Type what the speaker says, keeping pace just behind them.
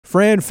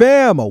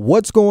Fam,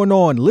 what's going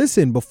on?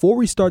 Listen, before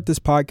we start this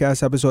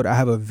podcast episode, I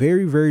have a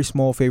very, very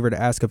small favor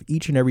to ask of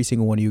each and every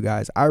single one of you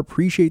guys. I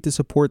appreciate the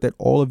support that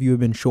all of you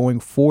have been showing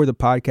for the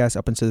podcast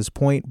up until this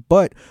point,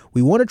 but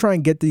we want to try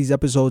and get these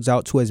episodes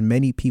out to as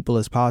many people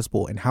as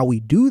possible. And how we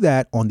do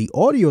that on the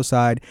audio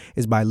side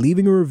is by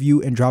leaving a review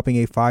and dropping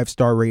a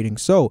 5-star rating.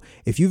 So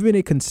if you've been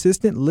a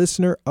consistent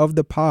listener of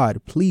the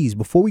pod, please,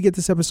 before we get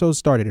this episode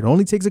started, it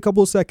only takes a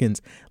couple of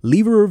seconds,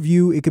 leave a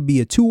review. It could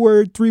be a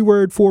 2-word,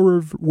 3-word,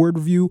 4-word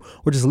review,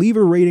 or just leave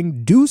a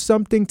rating. Do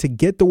something to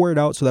get the word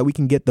out so that we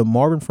can get the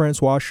Marvin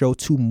Francois Show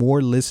to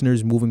more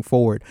listeners moving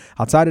forward.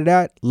 Outside of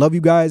that, love you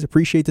guys,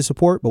 appreciate the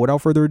support, but without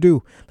further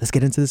ado, let's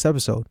get into this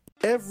episode.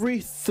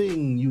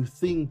 Everything you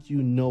think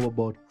you know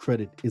about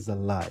credit is a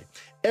lie.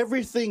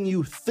 Everything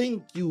you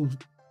think you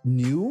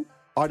knew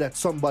or that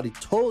somebody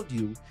told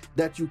you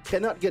that you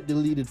cannot get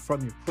deleted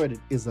from your credit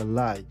is a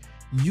lie.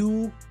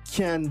 You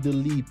can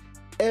delete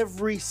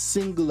every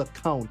single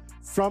account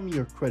from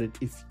your credit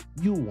if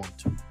you want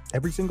to.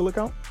 Every single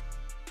account?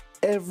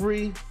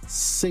 Every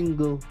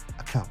single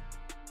account.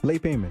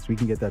 Late payments, we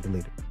can get that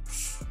deleted.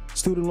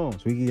 Student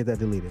loans, we can get that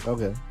deleted.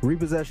 Okay.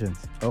 Repossessions.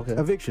 Okay.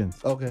 Evictions.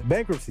 Okay.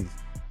 Bankruptcies.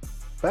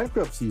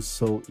 Bankruptcy is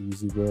so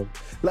easy, bro.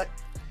 Like,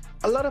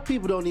 a lot of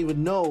people don't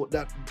even know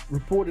that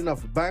reporting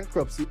of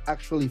bankruptcy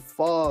actually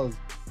falls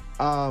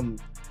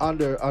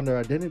under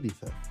identity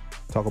theft.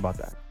 Talk about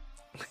that.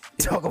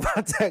 Talk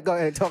about that. Go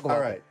ahead, talk about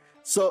All right.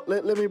 that. So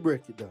let me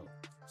break it down.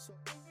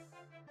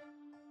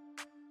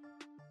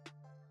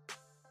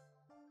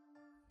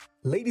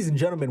 Ladies and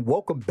gentlemen,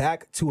 welcome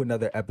back to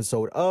another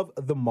episode of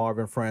the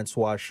Marvin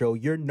Francois Show,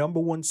 your number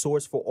one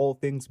source for all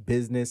things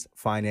business,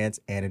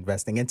 finance, and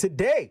investing. And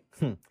today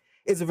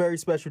is a very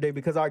special day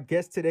because our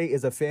guest today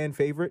is a fan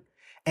favorite.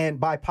 And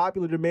by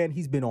popular demand,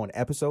 he's been on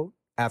episode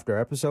after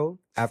episode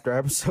after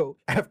episode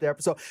after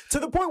episode, to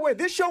the point where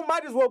this show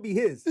might as well be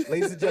his,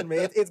 ladies and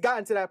gentlemen. It's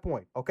gotten to that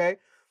point, okay?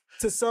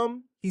 To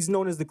some, he's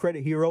known as the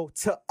credit hero.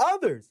 To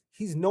others,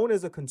 he's known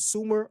as a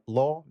consumer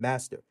law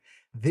master.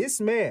 This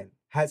man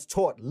has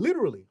taught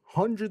literally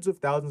hundreds of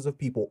thousands of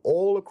people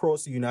all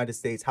across the United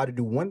States how to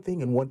do one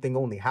thing and one thing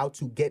only, how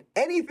to get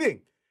anything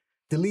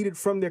deleted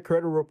from their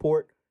credit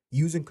report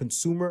using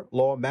consumer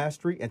law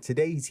mastery. And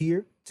today he's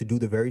here to do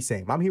the very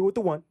same. I'm here with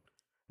the one,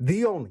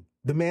 the only,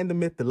 the man, the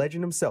myth, the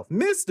legend himself,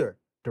 Mr.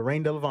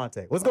 Daraine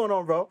Delevante. What's going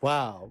on, bro?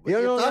 Wow. You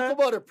know Talk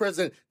about a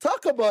present.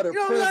 Talk about a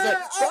present.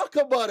 Talk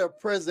about a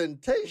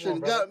presentation.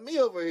 On, got me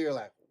over here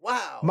like,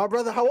 wow. My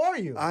brother, how are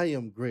you? I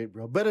am great,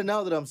 bro. Better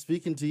now that I'm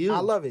speaking to you. I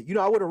love it. You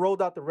know, I would have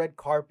rolled out the red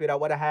carpet. I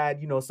would have had,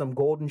 some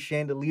golden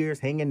chandeliers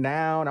hanging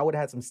down. I would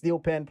have had some steel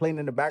pen playing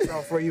in the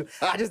background for you.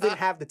 I just didn't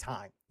have the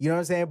time. You know what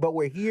I'm saying? But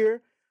we're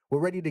here. We're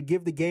ready to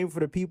give the game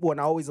for the people, and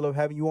I always love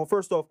having you on.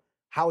 First off,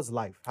 how's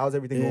life? How's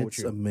everything going with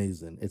you? It's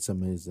amazing. It's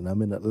amazing.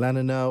 I'm in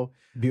Atlanta now.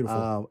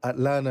 Beautiful.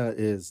 Atlanta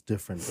is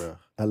different, bro.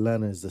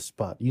 Atlanta is the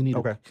spot. You need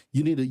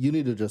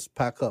to just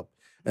pack up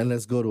and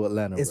let's go to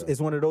Atlanta. It's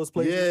one of those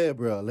places. Yeah,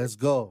 bro. Let's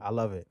go. I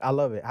love it.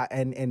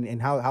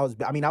 And how's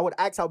I mean, I would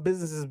ask how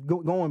business is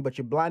going, but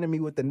you're blinding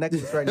me with the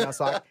necklace right now.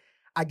 So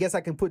I guess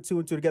I can put two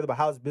and two together. But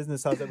how's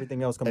business? How's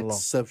everything else coming along?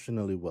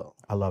 Exceptionally well.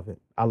 I love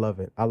it,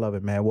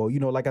 man. Well,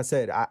 like I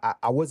said,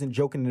 I wasn't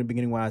joking in the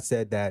beginning when I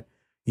said that,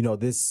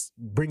 this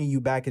bringing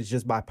you back is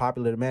just by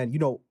popular demand.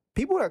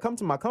 People that come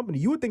to my company,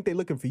 you would think they're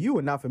looking for you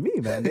and not for me,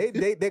 man.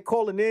 They're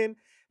calling in.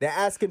 They're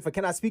asking for,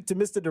 can I speak to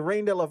Mr.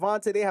 Daraine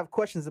Delevante? They have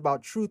questions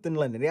about truth in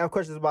lending. They have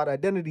questions about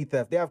identity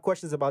theft. They have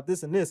questions about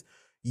this and this.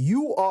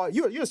 You're a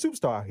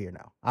superstar out here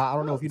now. I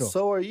don't know if you know.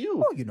 So are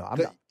you. Oh, I'm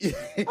not.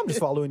 I'm just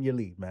following your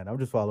lead, man. I'm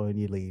just following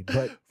your lead.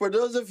 But for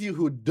those of you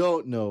who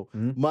don't know,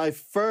 my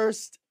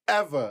first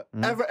ever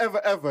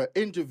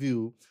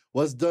interview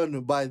was done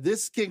by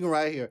this king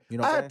right here.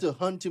 I had to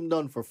hunt him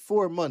down for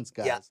 4 months,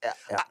 guys.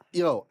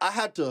 Yeah. I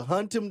had to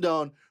hunt him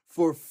down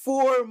for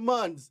 4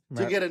 months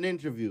to get an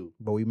interview.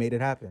 But we made it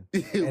happen.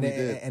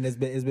 And it's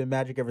been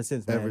magic ever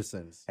since, man. Ever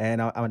since.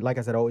 And I like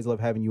I said, I always love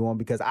having you on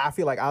because I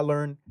feel like I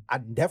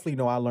definitely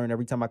know I learn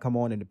every time I come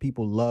on, and the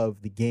people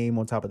love the game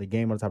on top of the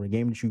game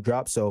that you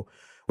drop. So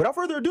without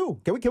further ado,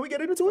 can we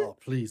get into it? Oh,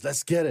 please,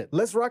 let's get it.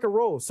 Let's rock and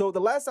roll. So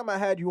the last time I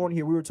had you on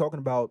here, we were talking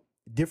about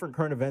different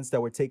current events that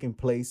were taking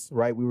place,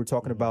 right? We were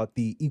talking about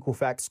the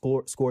Equifax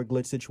score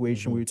glitch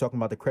situation. We were talking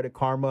about the Credit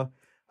Karma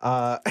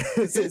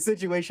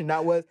situation.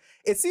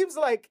 It seems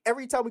like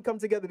every time we come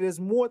together, there's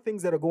more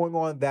things that are going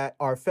on that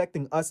are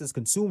affecting us as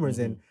consumers.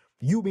 And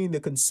you being the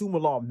consumer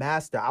law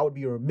master, I would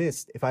be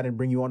remiss if I didn't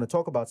bring you on to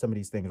talk about some of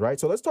these things, right?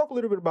 So let's talk a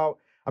little bit about,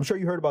 I'm sure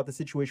you heard about the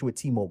situation with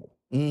T-Mobile.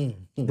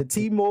 The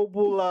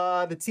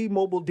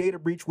T-Mobile data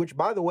breach, which,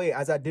 by the way,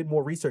 as I did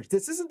more research,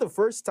 this isn't the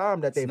first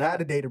time that they've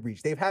had a data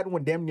breach. They've had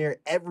one damn near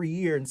every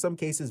year, in some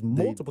cases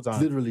multiple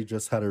times. Literally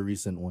just had a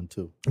recent one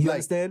too. You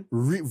understand?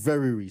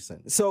 Very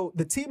recent. So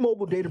the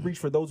T-Mobile data breach,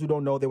 for those who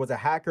don't know, there was a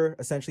hacker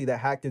essentially that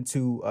hacked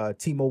into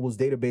T-Mobile's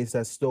database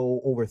that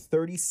stole over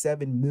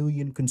 37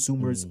 million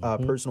consumers'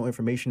 personal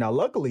information. Now,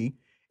 luckily,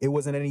 it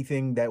wasn't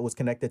anything that was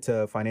connected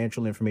to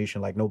financial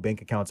information, like no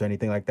bank accounts or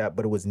anything like that,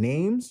 but it was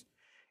names,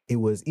 it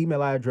was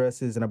email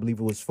addresses, and I believe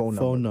it was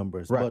phone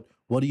numbers. Right. But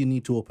what do you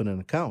need to open an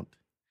account?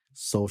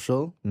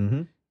 Social,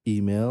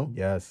 email,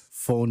 Yes.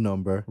 phone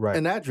number, Right.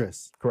 and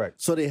address.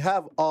 Correct. So they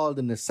have all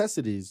the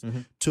necessities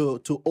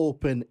to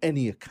open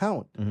any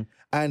account.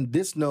 And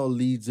this now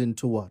leads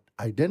into what?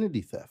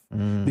 Identity theft.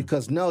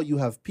 Because now you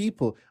have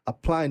people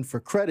applying for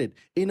credit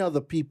in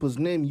other people's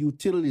name,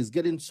 utilities,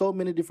 getting so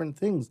many different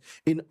things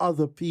in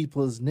other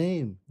people's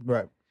name.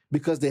 Right.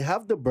 Because they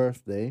have the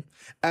birthday.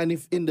 And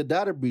if in the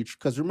data breach,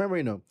 because remember,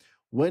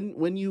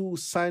 when you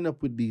sign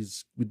up with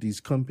these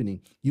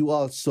company,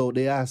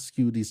 they ask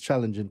you these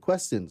challenging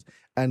questions.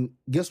 And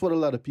guess what a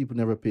lot of people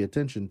never pay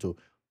attention to?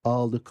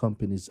 All the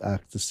companies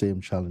ask the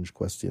same challenge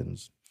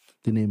questions.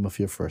 The name of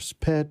your first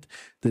pet,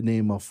 the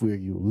name of where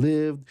you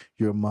lived,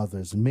 your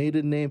mother's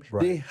maiden name.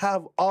 Right. They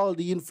have all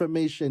the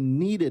information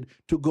needed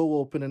to go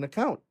open an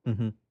account.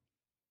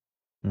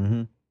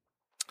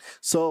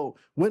 So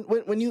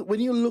when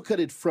you look at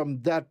it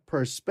from that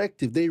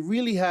perspective, they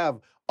really have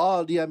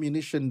all the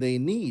ammunition they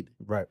need.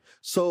 Right.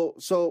 So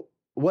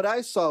what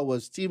I saw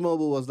was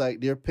T-Mobile was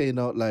like they're paying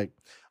out like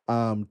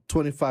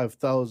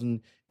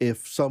 $25,000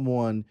 if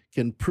someone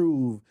can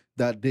prove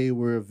that they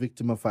were a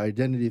victim of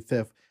identity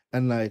theft,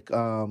 and like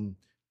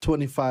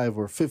 $25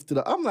 or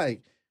 $50. I'm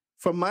like,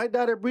 from my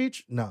data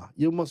breach, nah,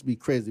 you must be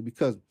crazy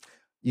because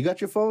you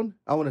got your phone?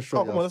 I want to show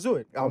you. Come on, let's do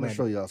it. I want to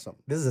show y'all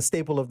something. This is a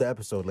staple of the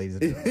episode, ladies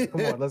and gentlemen.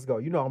 Come on, let's go.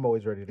 You know I'm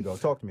always ready to go.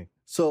 Talk to me.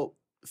 So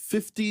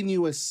 15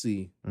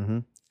 USC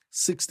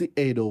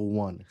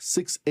 6801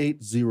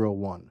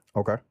 6801.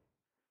 Okay.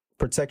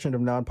 Protection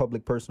of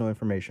non-public personal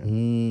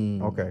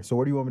information. Okay, so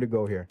where do you want me to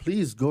go here?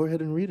 Please go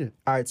ahead and read it.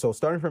 All right, so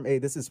starting from A,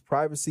 this is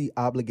privacy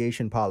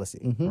obligation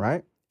policy,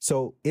 right?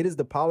 So it is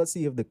the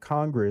policy of the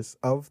Congress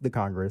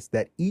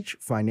that each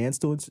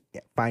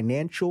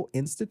financial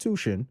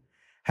institution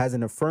has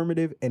an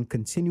affirmative and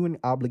continuing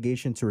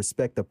obligation to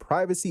respect the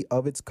privacy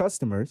of its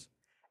customers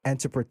and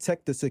to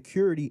protect the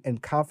security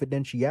and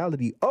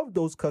confidentiality of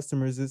those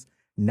customers'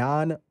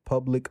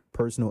 non-public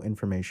personal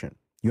information.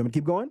 You want me to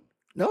keep going?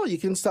 No, you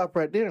can stop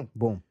right there.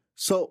 Boom.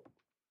 So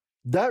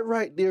that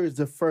right there is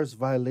the first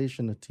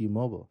violation of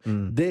T-Mobile.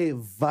 They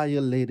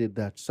violated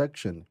that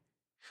section.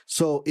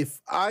 So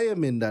if I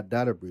am in that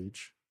data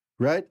breach,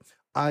 right,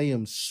 I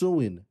am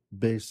suing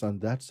based on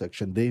that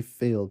section. They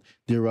failed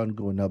their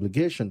ongoing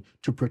obligation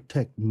to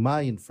protect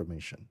my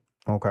information.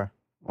 Okay.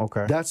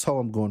 That's how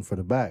I'm going for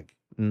the bag.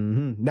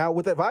 Now,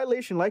 with a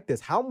violation like this,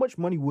 how much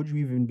money would you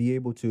even be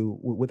able to,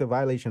 with a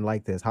violation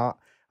like this?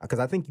 Because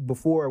I think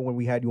before, when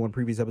we had you on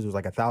previous episodes, it was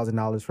like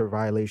 $1,000 for a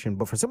violation.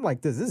 But for something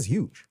like this is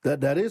huge.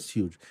 That is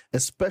huge,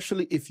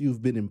 especially if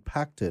you've been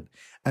impacted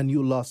and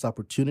you lost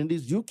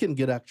opportunities. You can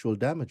get actual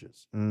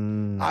damages.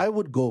 I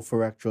would go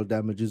for actual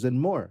damages and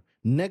more.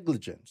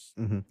 Negligence.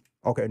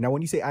 Okay, now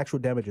when you say actual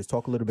damages,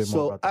 talk a little bit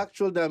more about that. So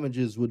actual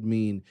damages would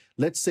mean,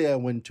 let's say I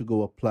went to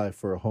go apply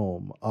for a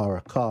home or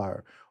a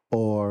car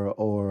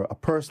or a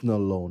personal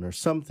loan or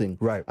something,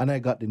 right? And I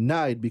got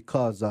denied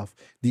because of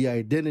the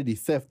identity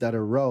theft that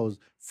arose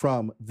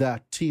from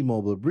that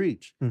T-Mobile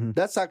breach.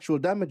 That's actual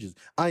damages.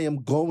 I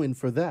am going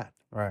for that.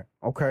 Right.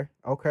 Okay.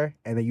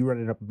 And then you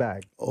run it up a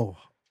bag. Oh,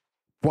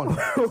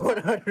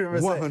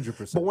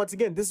 100%. But once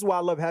again, this is why I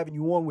love having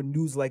you on when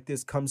news like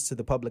this comes to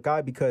the public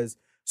eye, because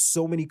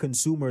so many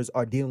consumers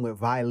are dealing with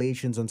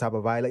violations on top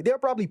of violations. There are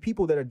probably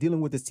people that are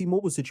dealing with this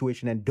T-Mobile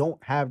situation and don't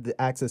have the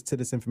access to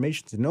this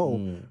information to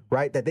know,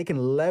 right, that they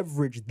can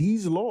leverage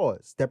these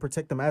laws that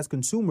protect them as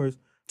consumers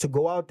to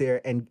go out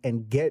there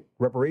and get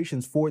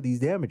reparations for these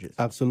damages.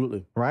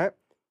 Absolutely. Right?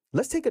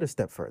 Let's take it a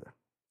step further.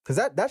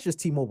 Because that's just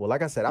T-Mobile.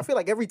 Like I said, I feel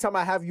like every time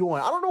I have you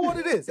on, I don't know what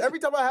it is. Every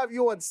time I have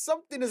you on,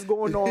 something is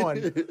going on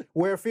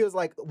where it feels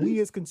like we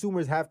as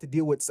consumers have to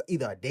deal with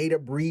either a data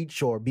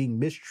breach or being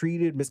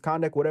mistreated,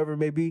 misconduct, whatever it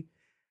may be.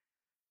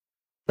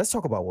 Let's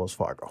talk about Wells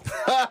Fargo.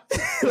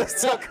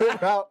 Let's talk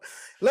about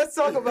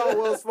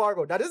Wells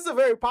Fargo. Now, this is a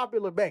very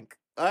popular bank.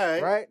 All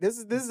right. Right? This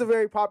is a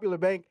very popular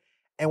bank.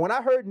 And when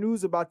I heard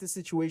news about this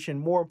situation,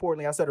 more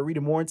importantly, I started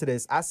reading more into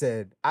this. I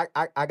said, I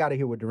got to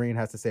hear what Daraine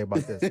has to say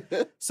about this.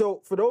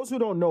 So for those who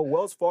don't know,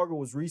 Wells Fargo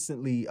was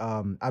recently,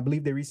 I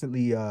believe they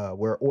recently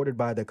were ordered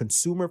by the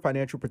Consumer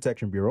Financial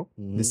Protection Bureau,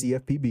 the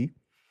CFPB,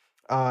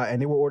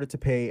 and they were ordered to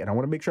pay, and I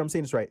want to make sure I'm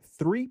saying this right,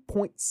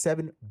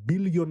 $3.7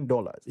 billion.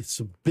 It's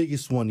the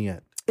biggest one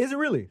yet. Is it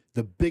really?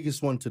 The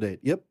biggest one to date.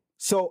 Yep.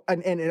 So,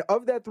 and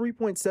of that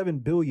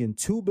 3.7 billion,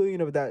 2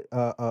 billion of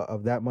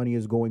that money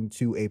is going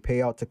to a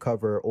payout to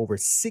cover over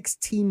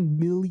 16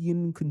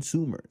 million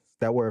consumers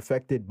that were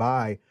affected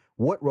by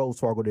what Wells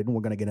Fargo did, and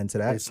we're going to get into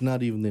that. It's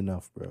not even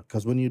enough, bro.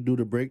 Because when you do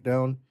the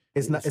breakdown,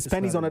 it's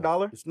pennies on a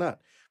dollar. It's not.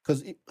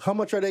 Because how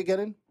much are they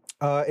getting?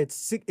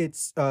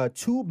 It's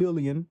 2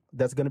 billion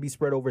that's going to be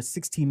spread over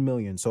 16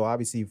 million. So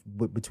obviously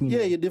between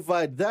you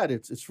divide that,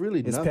 it's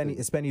really nothing.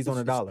 It's pennies on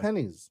a dollar.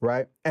 Pennies,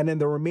 right? And then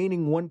the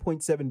remaining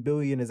 1.7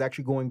 billion is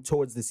actually going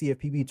towards the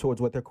CFPB, towards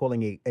what they're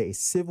calling a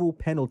civil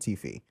penalty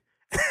fee.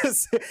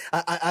 As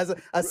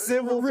a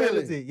civil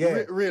penalty,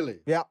 yeah,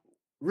 really, yeah.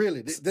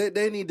 Really?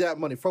 They need that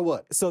money for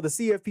what? So the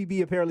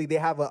CFPB, apparently they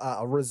have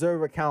a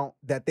reserve account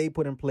that they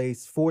put in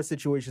place for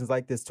situations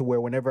like this, to where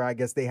whenever I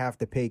guess they have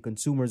to pay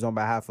consumers on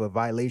behalf of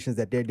violations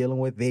that they're dealing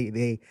with,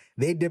 they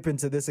dip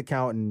into this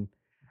account, and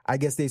I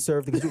guess they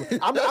serve the consumer.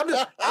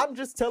 I'm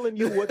just telling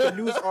you what the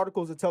news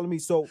articles are telling me.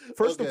 So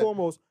first and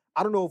foremost,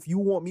 I don't know if you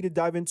want me to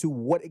dive into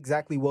what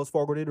exactly Wells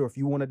Fargo did, or if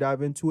you want to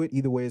dive into it.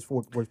 Either way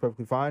works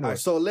perfectly fine. All right,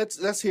 so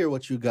let's hear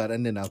what you got,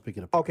 and then I'll pick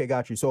it up. Okay,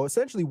 got you. So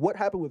essentially what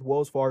happened with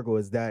Wells Fargo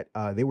is that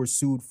they were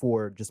sued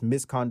for just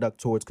misconduct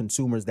towards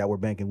consumers that were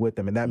banking with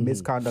them. And that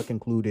misconduct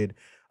included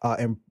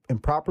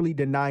improperly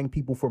denying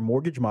people for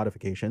mortgage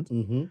modifications,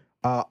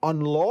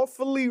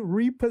 unlawfully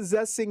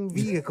repossessing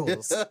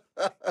vehicles,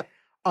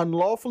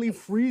 unlawfully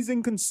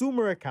freezing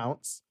consumer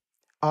accounts,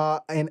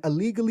 and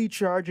illegally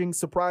charging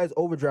surprise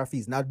overdraft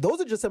fees. Now, those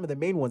are just some of the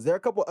main ones. There are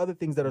a couple other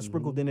things that are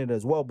sprinkled in it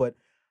as well. But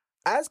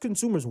as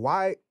consumers,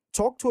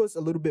 talk to us a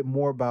little bit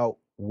more about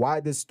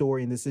why this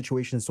story and this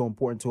situation is so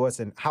important to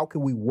us, and how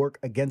can we work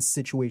against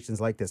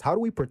situations like this? How do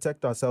we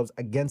protect ourselves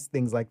against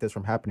things like this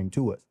from happening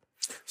to us?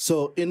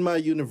 So in my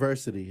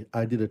university,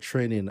 I did a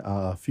training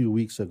a few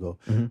weeks ago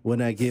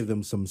when I gave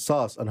them some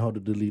sauce on how to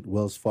delete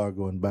Wells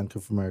Fargo and Bank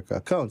of America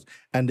accounts,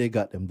 and they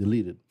got them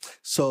deleted.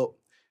 So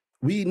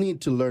we need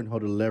to learn how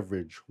to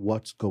leverage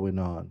what's going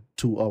on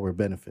to our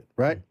benefit,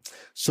 right?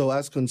 So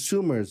as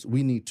consumers,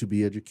 we need to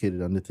be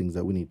educated on the things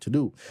that we need to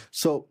do.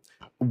 So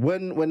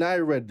when I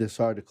read this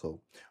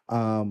article,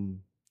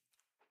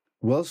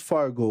 Wells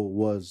Fargo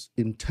was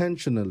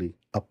intentionally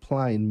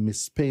applying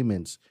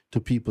mispayments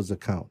to people's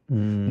account.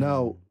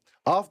 Now,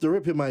 off the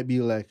rip, it might be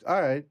like, all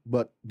right,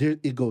 but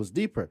it goes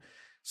deeper.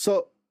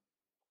 So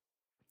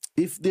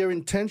if they're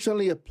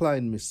intentionally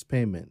applying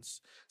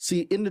mispayments,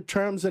 see, in the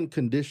terms and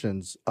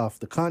conditions of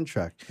the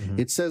contract,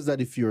 it says that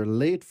if you're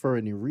late for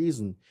any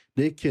reason,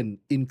 they can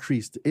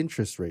increase the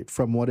interest rate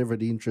from whatever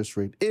the interest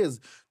rate is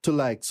to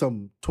like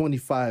some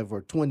 25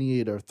 or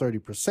 28 or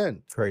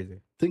 30%.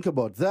 Crazy. Think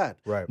about that.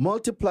 Right.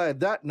 Multiply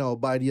that now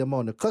by the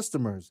amount of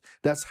customers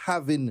that's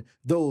having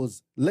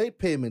those late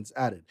payments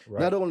added.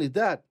 Right. Not only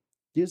that,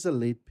 there's a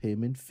late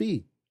payment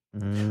fee.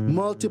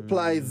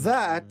 Multiply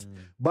that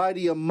by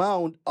the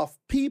amount of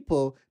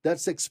people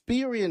that's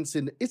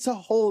experiencing it. It's a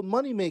whole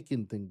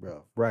money-making thing,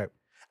 bro. Right.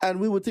 And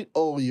we would think,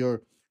 oh,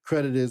 your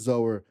credit is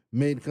our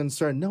main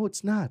concern. No,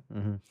 it's not.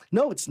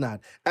 No, it's not.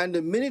 And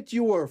the minute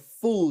you are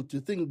fooled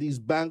to think these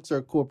banks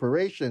or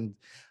corporations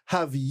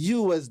have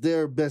you as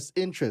their best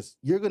interest,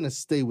 you're going to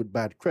stay with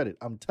bad credit.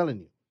 I'm telling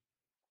you.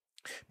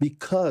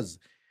 Because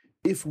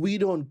if we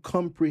don't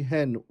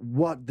comprehend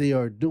what they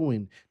are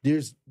doing,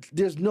 there's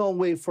no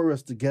way for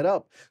us to get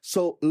up.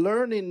 So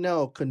learning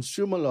now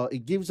consumer law,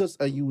 it gives us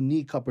a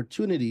unique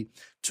opportunity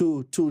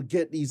to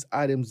get these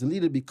items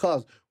deleted,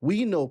 because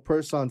we know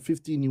per Son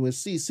 15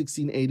 USC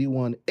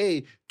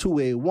 1681A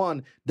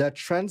 2A1 that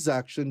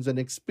transactions and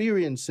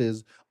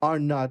experiences are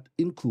not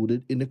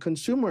included in the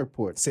consumer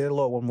report. Say the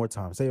law one more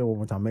time. Say it one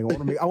more time. I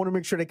want to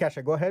make sure they catch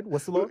it. Go ahead.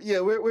 What's the law?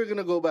 Yeah, we're going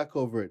to go back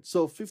over it.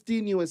 So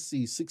 15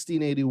 USC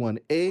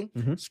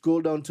 1681A,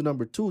 scroll down to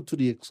number 2 to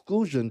the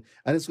exclusion,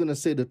 and it's going to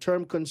say the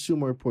term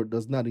consumer report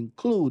does not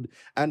include,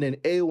 and then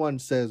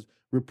A1 says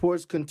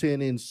reports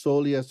containing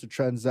solely as to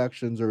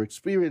transactions or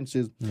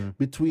experiences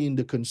between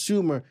the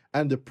consumer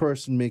and the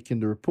person making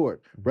the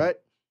report, right?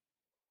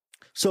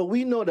 So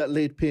we know that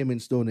late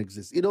payments don't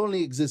exist. It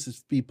only exists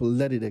if people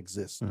let it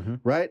exist,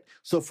 right?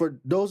 So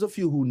for those of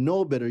you who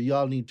know better,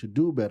 y'all need to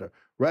do better,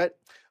 right?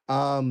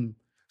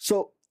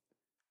 So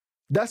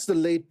that's the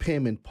late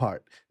payment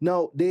part.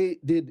 Now, they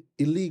did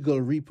illegal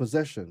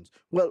repossessions.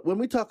 Well, when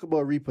we talk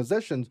about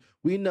repossessions,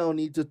 we now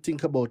need to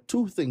think about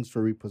two things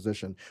for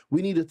repossession.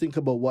 We need to think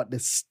about what the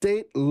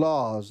state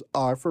laws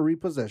are for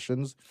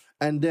repossessions,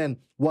 and then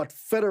what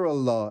federal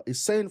law is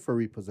saying for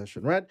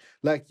repossession, right?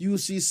 Like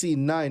UCC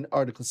 9,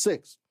 Article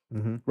 6,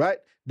 right?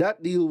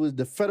 That deals with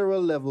the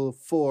federal level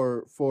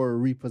for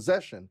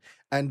repossession.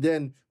 And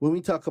then when we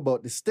talk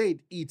about the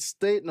state, each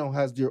state now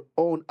has their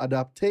own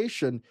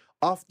adaptation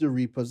of the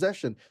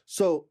repossession.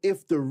 So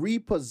if the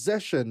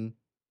repossession,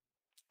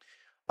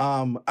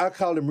 I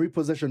call them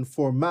repossession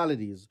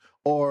formalities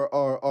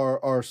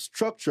or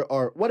structure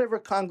or whatever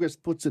Congress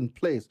puts in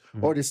place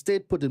or the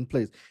state put in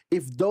place,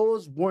 if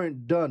those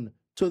weren't done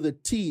to the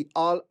T,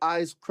 all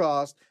I's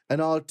crossed and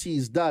all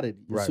T's dotted.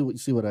 You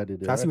see what I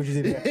did there? I see what you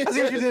did there. I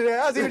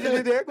see what you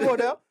did there. Come on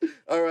now.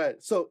 All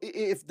right. So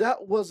if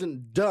that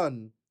wasn't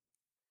done,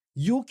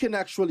 you can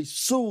actually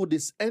sue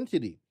this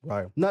entity.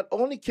 Right. Not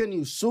only can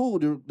you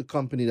sue the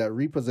company that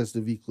repossessed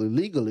the vehicle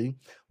illegally,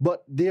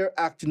 but they're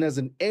acting as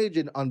an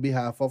agent on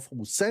behalf of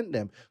who sent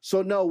them.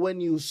 So now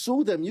when you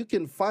sue them, you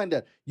can find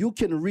that you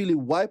can really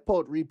wipe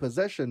out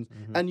repossessions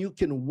and you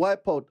can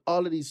wipe out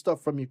all of these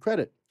stuff from your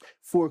credit.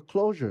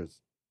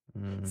 Foreclosures.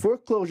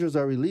 Foreclosures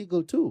are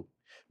illegal too.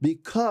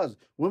 Because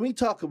when we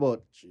talk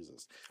about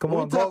Jesus, come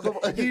on, go.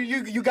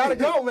 You gotta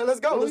go, man.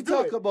 Let's go. When we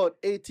talk about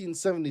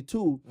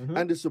 1872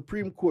 and the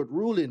Supreme Court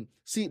ruling,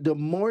 see, the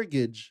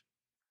mortgage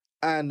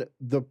and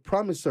the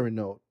promissory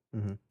note,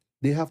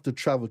 they have to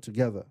travel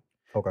together.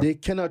 Okay. They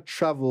cannot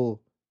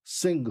travel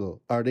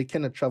single or they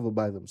cannot travel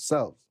by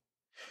themselves.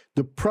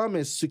 The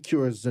promise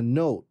secures the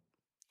note.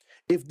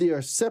 If they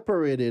are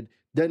separated,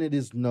 then it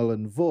is null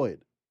and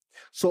void.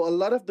 So a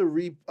lot of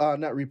the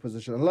not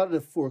repossession, a lot of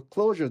the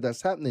foreclosure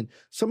that's happening,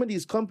 some of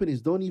these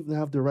companies don't even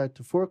have the right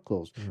to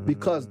foreclose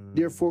because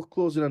they're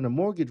foreclosing on the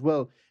mortgage.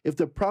 Well, if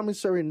the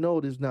promissory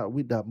note is not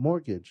with that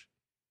mortgage,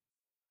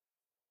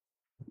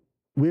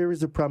 where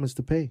is the promise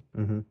to pay?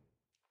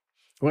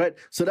 Right?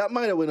 So that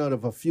might have went out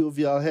of a few of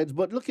y'all heads,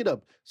 but look it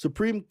up.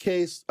 Supreme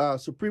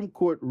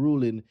Court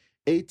ruling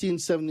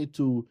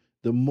 1872,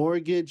 the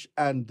mortgage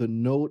and the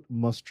note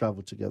must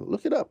travel together.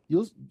 Look it up.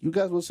 You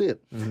guys will see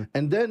it.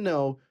 And then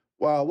now,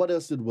 what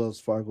else did Wells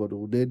Fargo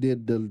do? They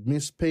did the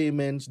missed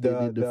payments. They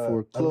did the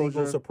foreclosure.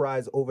 Illegal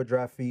surprise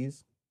overdraft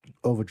fees.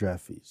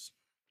 Overdraft fees.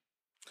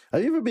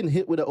 Have you ever been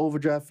hit with the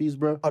overdraft fees,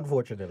 bro?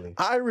 Unfortunately.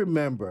 I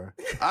remember,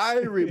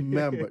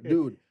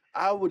 dude,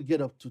 I would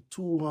get up to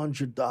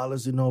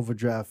 $200 in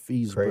overdraft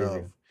fees,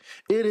 bro.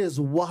 It is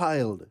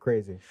wild.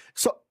 Crazy.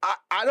 So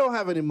I don't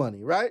have any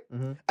money, right?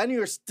 And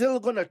you're still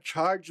going to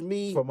charge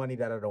me for money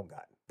that I don't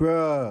got.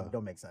 Bruh. It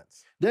don't make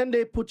sense. Then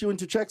they put you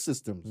into check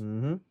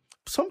systems.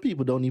 Some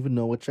people don't even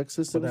know what check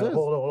systems is.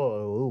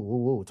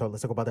 Hold on.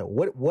 Let's talk about that.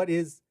 What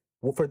is,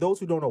 for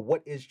those who don't know,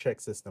 what is check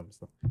systems?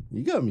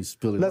 You got me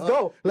spilling. Let's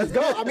go.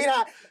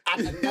 I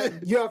mean,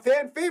 you're a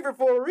fan favorite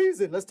for a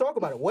reason. Let's talk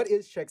about it. What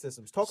is check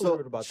systems? Talk a little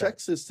bit about that. Check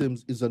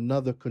systems is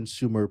another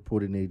consumer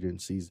reporting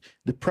agencies.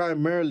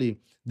 Primarily,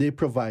 they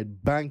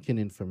provide banking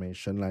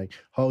information, like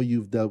how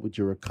you've dealt with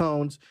your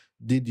accounts.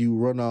 Did you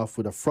run off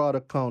with a fraud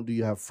account? Do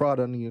you have fraud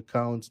on your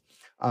accounts?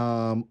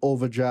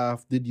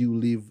 Overdraft? Did you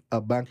leave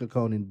a bank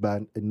account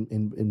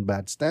in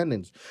bad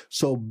standings?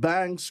 So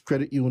banks,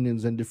 credit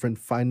unions, and different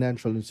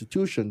financial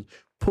institutions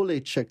pull a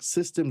check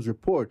systems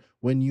report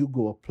when you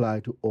go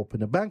apply to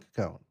open a bank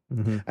account.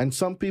 And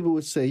some people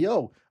would say,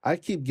 yo, I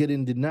keep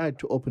getting denied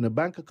to open a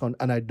bank account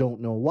and I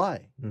don't know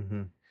why.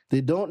 They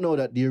don't know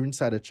that they're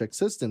inside a check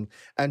system.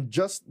 And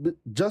just the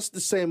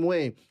same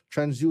way,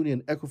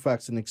 TransUnion,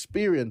 Equifax, and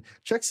Experian,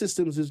 check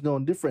systems is no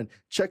different.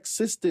 Check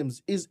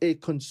systems is a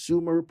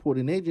consumer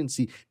reporting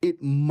agency.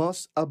 It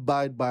must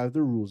abide by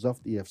the rules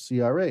of the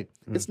FCRA.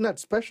 It's not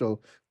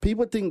special.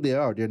 People think they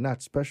are. They're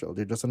not special.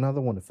 They're just another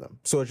one of them.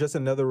 So it's just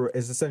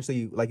it's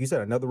essentially, like you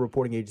said, another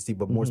reporting agency,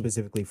 but more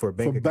specifically for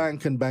bank. For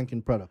bank and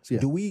banking products, yeah.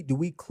 Do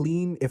we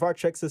clean, if our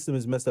check system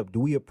is messed up, do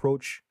we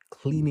approach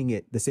cleaning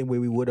it the same way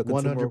we would a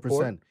consumer 100%.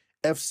 Report?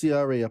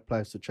 FCRA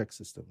applies to check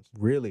systems.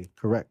 Really?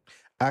 Correct.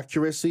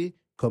 Accuracy,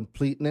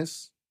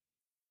 completeness,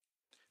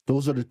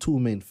 those are the two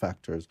main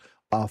factors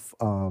of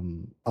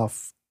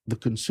the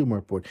consumer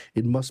report.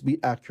 It must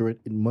be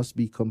accurate. It must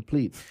be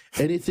complete.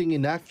 Anything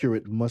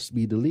inaccurate must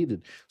be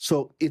deleted.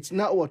 So it's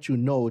not what you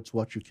know, it's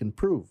what you can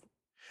prove.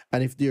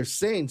 And if they're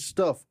saying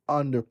stuff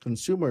on the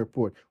consumer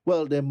report,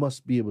 well, they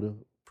must be able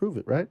to prove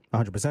it, right?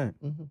 100%.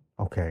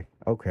 Okay.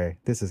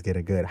 This is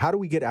getting good. How do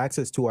we get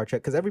access to our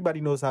check? Because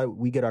everybody knows how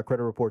we get our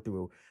credit report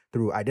through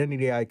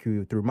Identity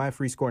IQ, through My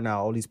Free Score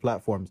Now, all these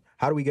platforms.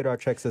 How do we get our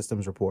check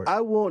systems report? I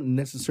won't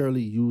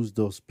necessarily use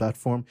those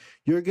platforms.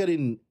 You're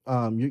getting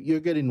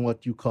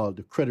what you call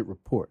the credit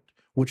report,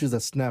 which is a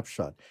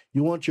snapshot.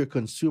 You want your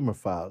consumer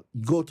file,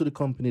 you go to the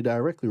company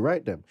directly,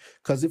 write them.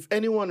 Because if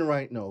anyone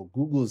right now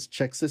Googles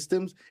check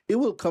systems, it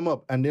will come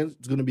up and then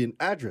it's going to be an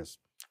address.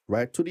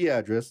 Write to the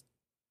address,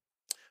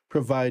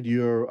 provide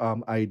your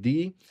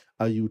ID,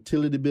 a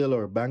utility bill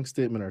or a bank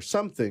statement or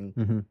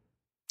something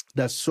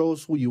that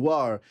shows who you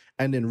are,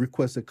 and then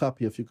request a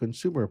copy of your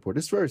consumer report.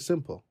 It's very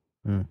simple.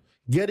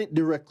 Get it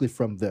directly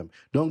from them.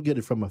 Don't get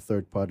it from a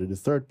third party. The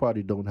third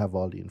party don't have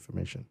all the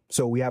information.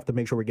 So we have to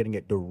make sure we're getting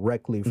it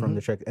directly from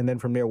the check. And then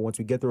from there, once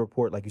we get the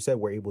report, like you said,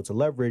 we're able to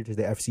leverage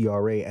the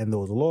FCRA and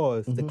those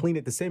laws to clean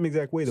it the same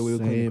exact way that we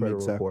would clean the credit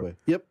report. Way.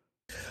 Yep.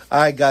 All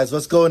right, guys,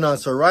 what's going on?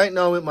 So right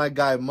now with my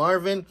guy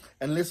Marvin,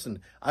 and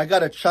listen, I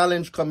got a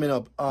challenge coming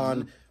up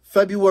on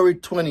February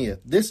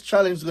 20th. This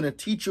challenge is going to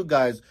teach you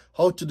guys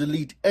how to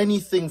delete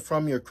anything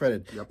from your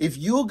credit. If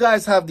you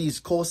guys have these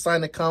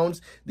co-sign accounts,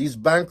 these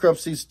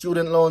bankruptcies,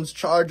 student loans,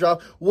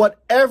 charge-off,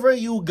 whatever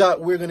you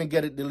got, we're going to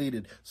get it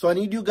deleted. So I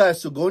need you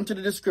guys to go into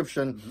the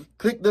description,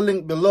 click the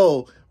link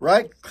below,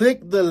 right?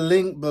 Click the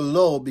link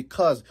below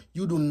because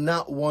you do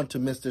not want to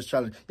miss this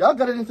challenge. Y'all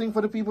got anything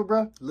for the people,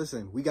 bro?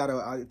 Listen,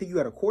 I think you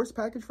got a course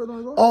package for them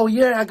as well? Oh,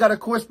 yeah, I got a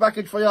course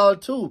package for y'all,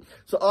 too.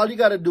 So all you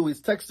got to do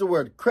is text the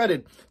word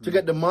credit to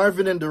get the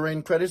Marvin and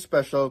Daraine credit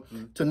special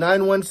to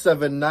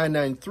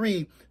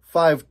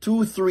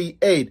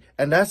 917-993-5238.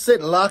 And that's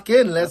it. Lock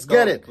in. Let's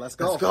get it. Let's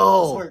go.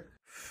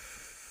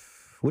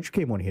 What you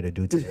came on here to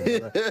do today,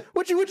 brother?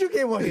 What you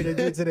came on here to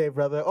do today,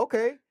 brother?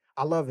 Okay.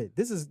 I love it.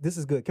 This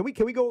is good. Can we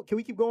go? Can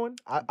we keep going?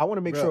 I want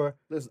to make sure.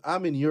 Listen,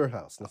 I'm in your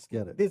house. Let's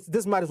get it.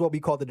 This might as well be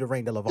called the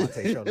Daraine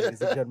Delevante show,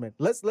 ladies and gentlemen.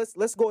 Let's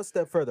go a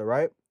step further,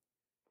 right?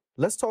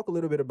 Let's talk a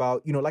little bit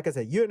about, like I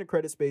said, you're in the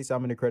credit space,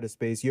 I'm in the credit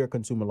space, you're a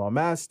consumer law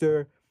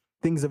master,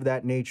 things of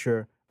that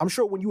nature. I'm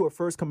sure when you were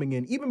first coming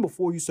in, even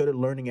before you started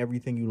learning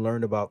everything you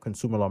learned about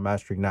consumer law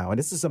mastering now, and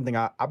this is something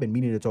I've been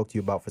meaning to talk to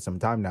you about for some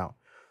time now.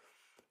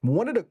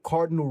 One of the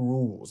cardinal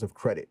rules of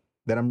credit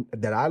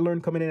that I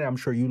learned coming in, I'm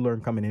sure you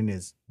learned coming in,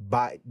 is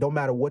don't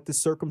matter what the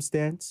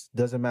circumstance,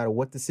 doesn't matter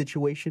what the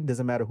situation,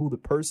 doesn't matter who the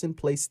person,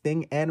 place,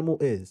 thing, animal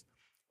is.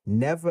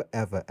 Never,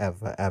 ever,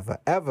 ever, ever,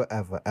 ever,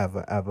 ever,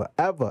 ever, ever,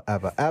 ever,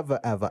 ever, ever,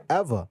 ever,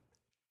 ever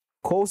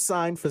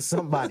co-sign for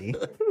somebody.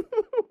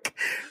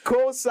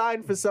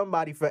 Co-sign for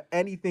somebody for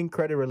anything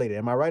credit related.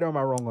 Am I right or am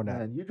I wrong on that?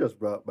 Man, you just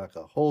brought back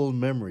a whole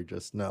memory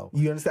just now.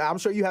 You understand? I'm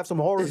sure you have some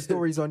horror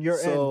stories on your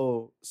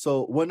end.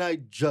 So when I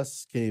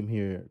just came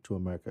here to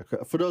America,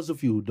 for those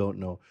of you who don't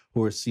know,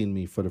 who are seeing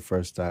me for the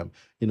first time,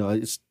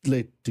 it's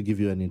late to give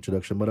you an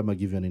introduction, but I'm going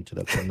to give you an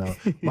introduction now.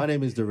 My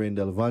name is Daraine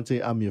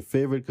Delevante. I'm your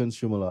favorite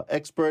consumer law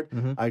expert.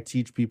 Mm-hmm. I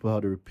teach people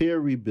how to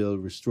repair,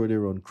 rebuild, restore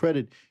their own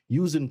credit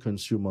using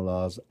consumer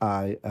laws.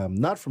 I am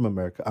not from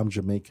America. I'm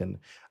Jamaican.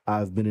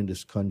 I've been in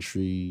this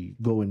country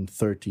going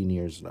 13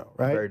 years now,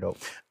 right? Very dope.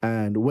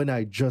 And when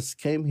I just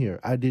came here,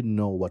 I didn't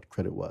know what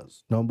credit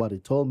was. Nobody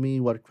told me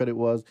what credit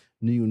was,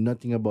 knew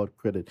nothing about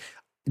credit.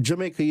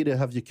 Jamaica, you either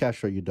have your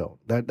cash or you don't.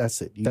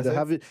 That's it. You either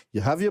have it, you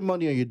have your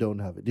money or you don't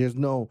have it. There's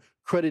no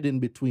credit in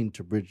between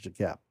to bridge the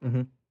gap.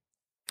 Mm-hmm.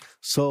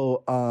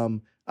 So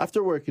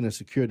after working a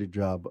security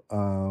job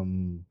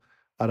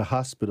at a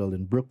hospital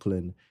in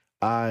Brooklyn,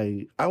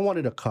 I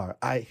wanted a car.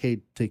 I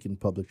hate taking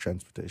public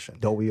transportation.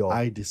 Don't we all?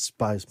 I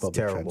despise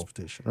public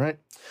transportation, right?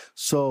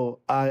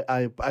 So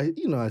I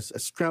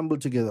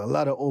scrambled together a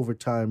lot of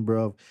overtime,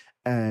 bro,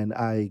 and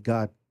I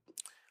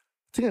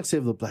think I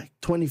saved up like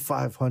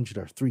 $2,500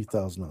 or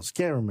 $3,000.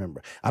 Can't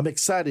remember. I'm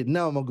excited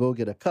now. I'm gonna go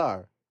get a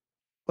car.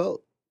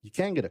 Well, you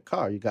can't get a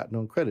car. You got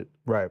no credit.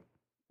 Right.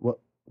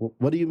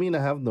 What do you mean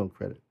I have no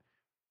credit?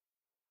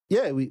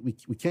 Yeah, we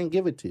can't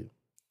give it to you.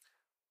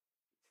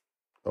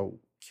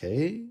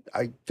 Okay,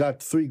 I got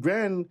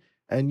 $3,000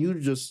 and you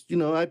just,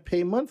 I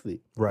pay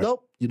monthly. Right.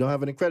 Nope, you don't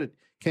have any credit.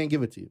 Can't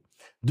give it to you.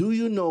 Do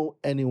you know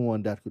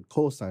anyone that could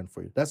co-sign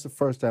for you? That's the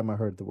first time I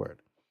heard the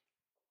word.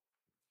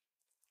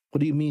 What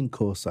do you mean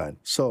co-sign?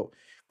 So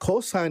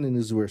co-signing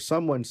is where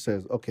someone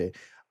says, okay,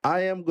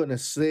 I am going to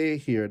say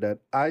here that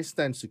I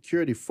stand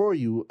security for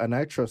you and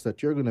I trust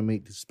that you're going to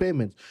make these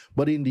payments.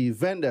 But in the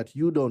event that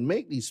you don't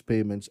make these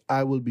payments,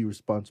 I will be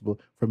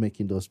responsible for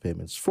making those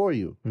payments for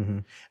you. Mm-hmm.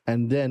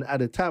 And then at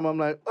the time, I'm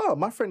like, oh,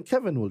 my friend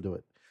Kevin will do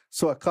it.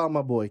 So I call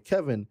my boy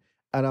Kevin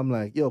and I'm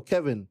like, yo,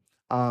 Kevin,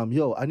 I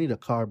need a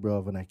car,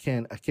 bro, and I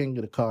can't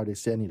get a car. They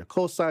say I need a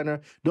co-signer.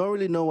 Don't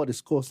really know what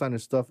this co-signer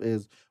stuff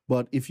is,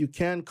 but if you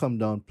can come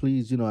down,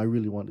 please, I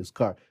really want this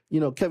car.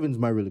 Kevin's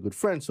my really good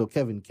friend, so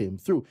Kevin came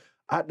through.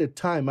 At the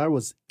time, I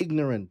was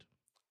ignorant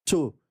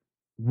to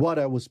what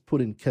I was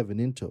putting Kevin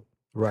into.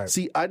 Right.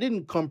 See, I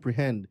didn't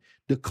comprehend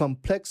the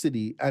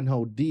complexity and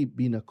how deep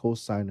being a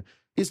co-signer.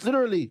 It's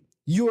literally,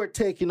 you are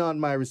taking on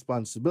my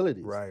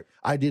responsibilities. Right.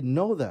 I didn't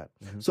know that.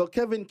 Mm-hmm. So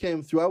Kevin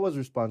came through. I was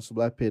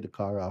responsible. I paid the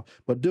car off.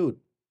 But dude,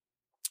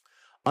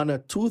 on a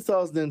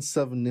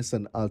 2007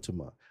 Nissan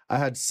Altima, I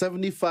had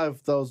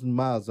 75,000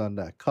 miles on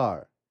that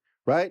car.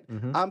 Right?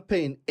 Mm-hmm. I'm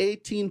paying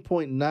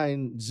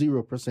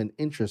 18.90%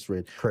 interest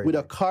rate. Crazy. With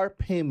a car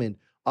payment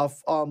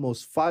of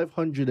almost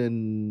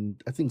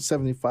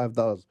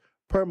 $575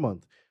 per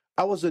month.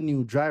 I was a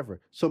new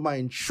driver, so my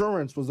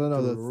insurance was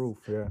another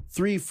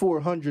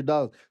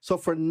 $300-400. So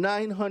for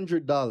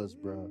 $900,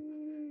 bro,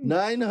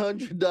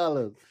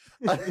 $900.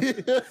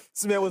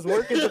 This man was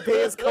working to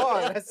pay his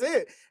car. That's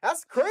it.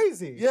 That's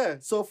crazy. Yeah.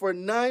 So for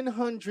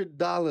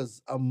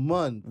 $900 a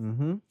month.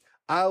 Mm-hmm.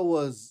 I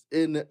was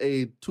in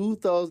a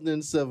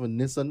 2007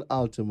 Nissan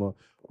Altima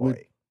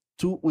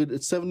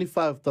with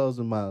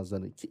 75,000 miles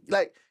on it.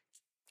 Like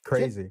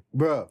crazy,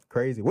 bro.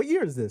 Crazy. What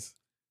year is this?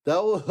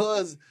 That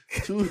was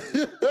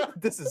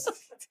This is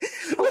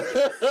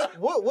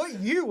what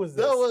year was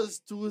this? That was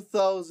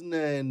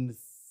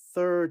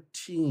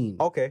 2013.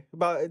 Okay,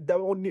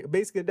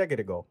 basically a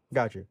decade ago.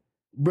 Got you.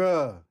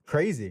 Bruh.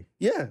 Crazy.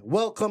 Yeah.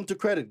 Welcome to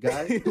credit,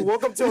 guys.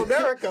 Welcome to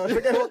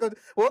America.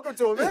 Welcome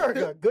to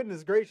America.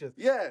 Goodness gracious.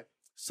 Yeah.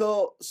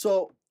 So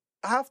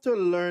after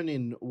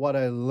learning what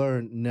I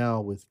learned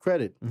now with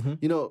credit,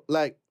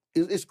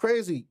 it's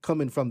crazy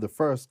coming from the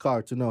first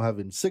car to now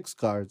having 6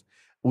 cars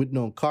with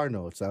no car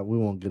notes. We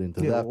won't get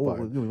into that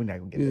part. We're not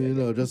gonna get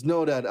into that. Just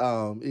know that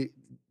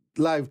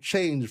life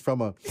changed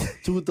from a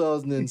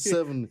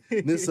 2007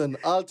 Nissan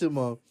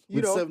Altima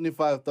with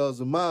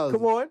 75,000 miles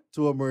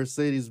to a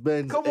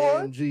Mercedes-Benz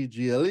AMG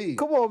GLE.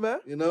 Come on,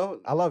 man.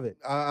 I love it.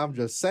 I'm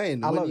just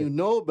saying, when you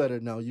know better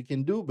now, you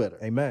can do better.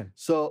 Amen.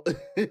 So,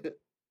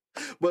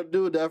 but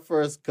dude, that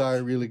first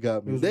car really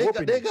got me.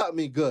 They got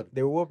me good.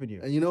 They were whooping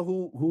you. And you know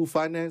who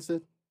financed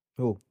it?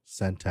 Who?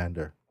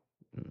 Santander.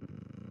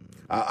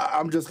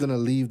 I'm just going to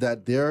leave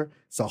that there.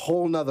 It's a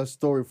whole nother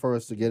story for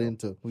us to get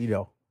into. We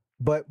know.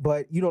 But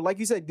like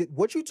you said,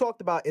 what you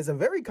talked about is a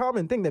very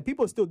common thing that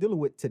people are still dealing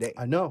with today.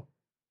 I know.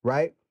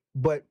 Right?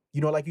 But,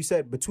 like you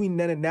said, between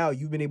then and now,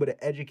 you've been able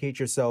to educate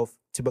yourself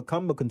to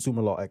become a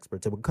consumer law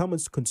expert, to become a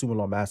consumer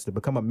law master, to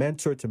become a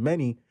mentor to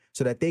many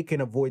so that they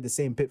can avoid the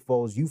same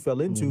pitfalls you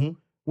fell into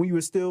when you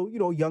were still,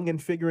 young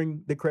and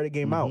figuring the credit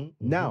game out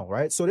now,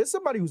 right? So there's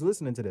somebody who's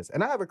listening to this.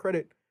 And I have a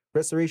credit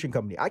restoration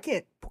company. I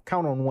can't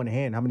count on one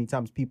hand how many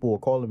times people are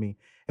calling me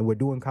and we're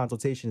doing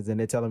consultations and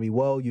they're telling me,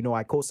 well,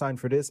 I co-signed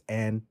for this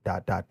and ...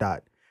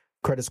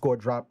 Credit score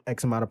dropped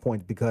X amount of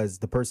points because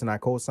the person I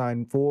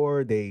co-signed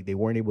for, they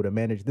weren't able to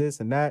manage this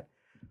and that.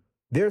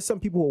 There are some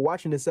people who are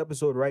watching this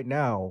episode right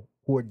now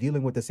who are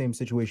dealing with the same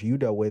situation you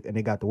dealt with and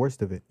they got the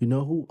worst of it. You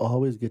know who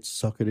always gets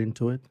suckered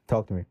into it?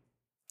 Talk to me.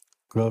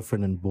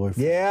 Girlfriend and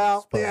boyfriend. Yeah.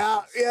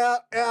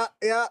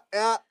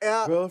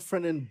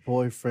 Girlfriend and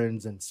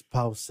boyfriends and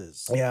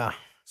spouses. Yeah.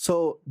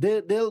 So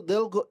they'll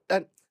go,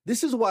 and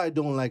this is why I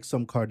don't like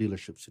some car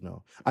dealerships.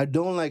 I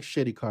don't like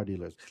shady car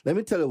dealers. Let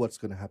me tell you what's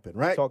going to happen,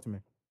 right? Talk to me.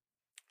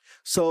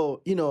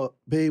 So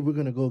babe, we're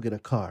gonna go get a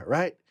car,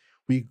 right?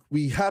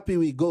 We happy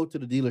we go to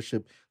the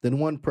dealership. Then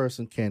one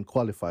person can't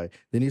qualify.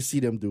 Then you see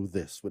them do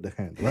this with the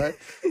hand, right?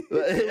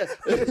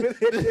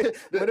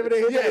 Whatever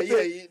they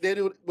hit. They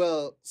do.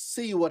 Well,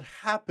 see what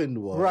happened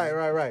was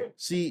Right.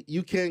 See,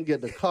 you can't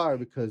get the car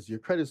because your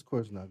credit score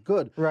is not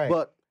good. Right.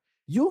 But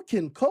you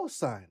can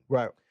co-sign.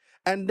 Right.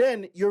 And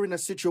then you're in a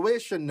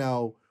situation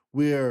now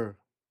where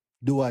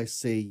do I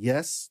say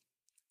yes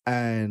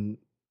and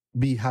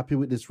be happy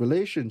with this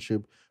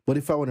relationship? But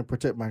if I want to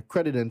protect my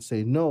credit and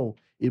say no,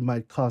 it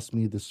might cost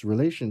me this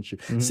relationship.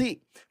 Mm-hmm.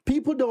 See,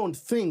 people don't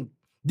think,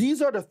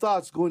 these are the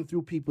thoughts going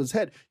through people's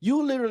head.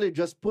 You literally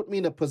just put me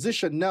in a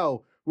position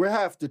now where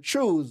I have to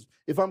choose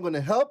if I'm going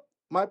to help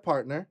my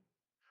partner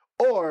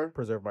or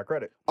preserve my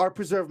credit.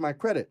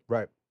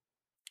 Right.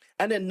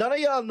 And then none of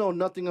y'all know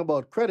nothing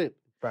about credit.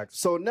 Facts.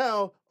 So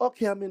now,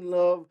 okay, I'm in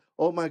love.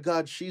 Oh my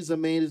God, she's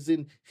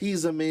amazing.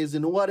 He's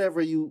amazing. Whatever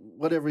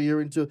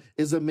you're into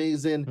is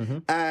amazing. Mm-hmm.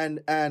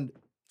 And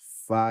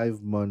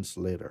 5 months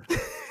later,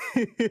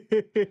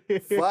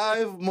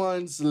 5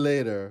 months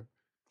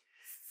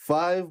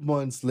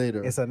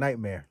later, it's a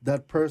nightmare.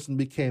 That person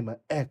became an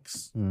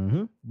ex,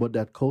 but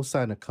that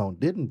cosign account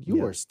didn't. You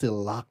were still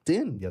locked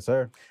in. Yes,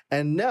 sir.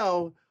 And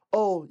now,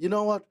 oh, you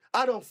know what?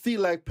 I don't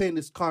feel like paying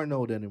this car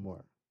note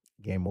anymore.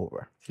 Game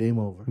over.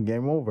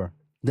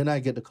 Then I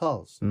get the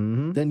calls.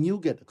 Mm-hmm. Then you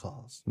get the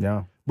calls.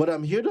 Yeah. But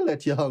I'm here to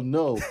let y'all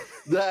know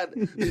that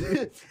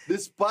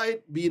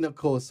despite being a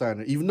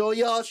co-signer, even though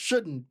y'all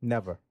shouldn't,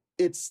 never,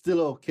 it's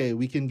still okay.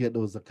 We can get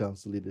those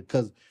accounts deleted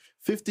because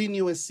 15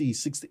 USC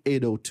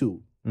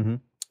 6802. Mm-hmm.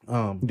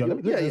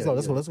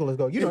 Let's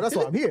go. That's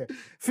why I'm here.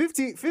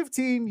 15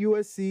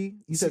 USC.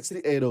 You said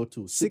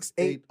 6802.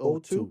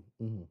 6802.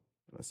 Mm-hmm.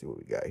 Let's see what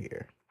we got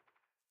here.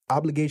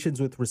 Obligations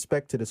with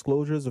respect to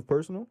disclosures of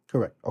personal?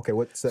 Correct. Okay,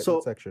 what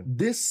section?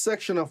 This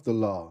section of the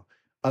law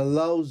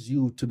allows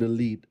you to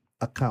delete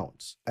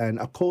accounts, and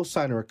a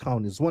co-signer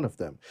account is one of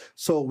them.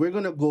 So we're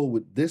going to go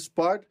with this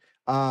part.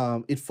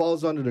 It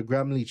falls under the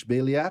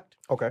Graham-Leach-Bailey Act.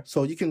 Okay.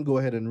 So you can go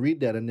ahead and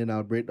read that, and then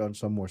I'll break down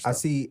some more stuff. I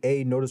see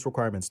a notice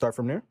requirement. Start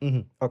from there?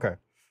 Mm-hmm. Okay.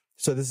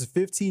 So this is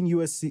 15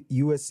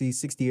 USC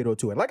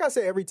 6802. And like I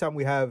say, every time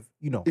we have,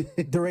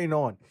 Daraine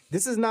on,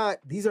 these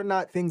are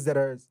not things that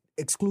are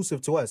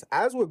exclusive to us.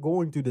 As we're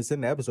going through this in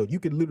the episode, you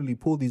can literally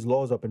pull these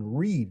laws up and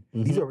read.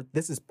 Mm-hmm.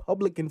 This is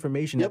public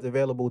information that's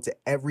available to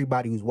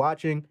everybody who's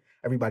watching,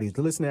 everybody who's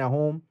listening at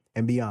home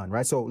and beyond,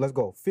 right? So let's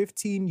go.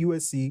 15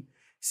 USC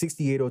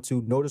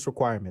 6802 notice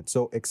requirement.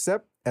 So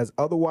except as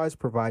otherwise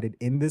provided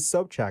in this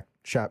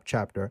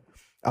chapter,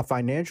 a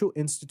financial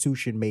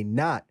institution may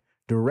not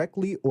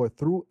directly or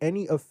through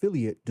any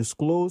affiliate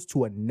disclose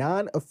to a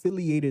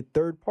non-affiliated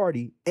third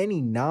party any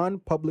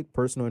non-public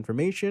personal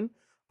information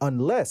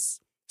unless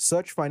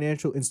such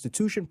financial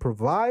institution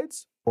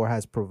provides or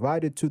has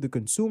provided to the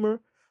consumer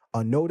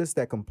a notice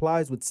that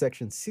complies with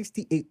section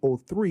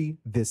 6803,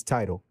 this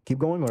title. Keep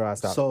going or I'll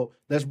stop. So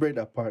let's break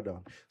that part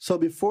down. So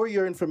before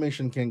your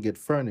information can get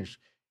furnished,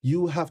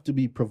 you have to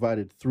be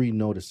provided 3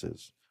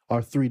 notices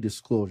or 3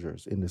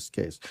 disclosures in this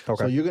case.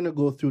 Okay. So you're going to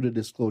go through the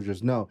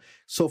disclosures now.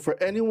 So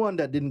for anyone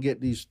that didn't get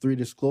these 3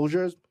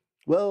 disclosures,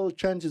 well,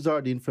 chances are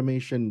the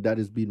information that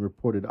is being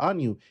reported on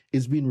you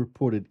is being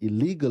reported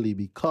illegally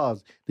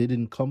because they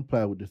didn't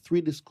comply with the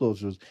 3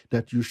 disclosures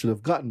that you should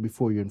have gotten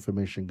before your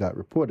information got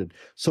reported.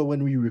 So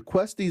when we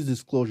request these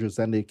disclosures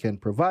and they can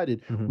provide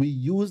it, we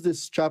use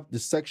this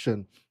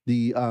section,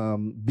 the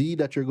B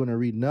that you're going to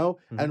read now,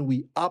 and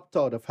we opt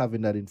out of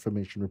having that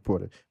information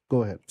reported.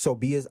 Go ahead. So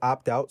B is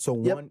opt out. So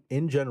one,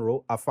 in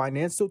general, a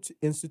financial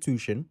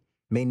institution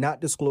may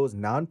not disclose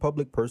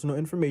non-public personal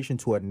information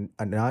to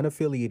a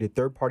non-affiliated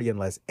third party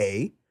unless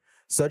A,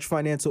 such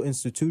financial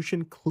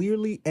institution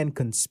clearly and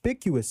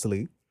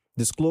conspicuously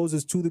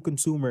discloses to the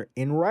consumer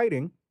in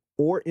writing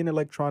or in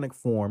electronic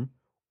form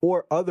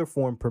or other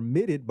form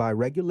permitted by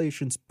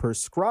regulations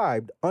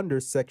prescribed under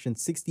section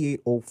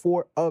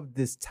 6804 of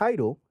this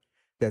title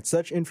that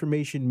such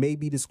information may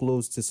be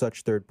disclosed to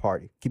such third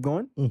party. Keep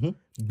going. B,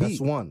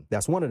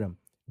 That's one of them.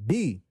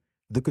 B,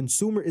 the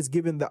consumer is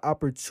given the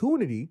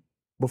opportunity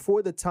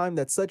before the time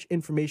that such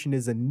information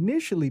is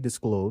initially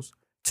disclosed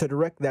to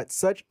direct that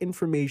such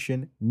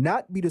information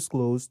not be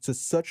disclosed to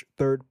such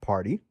third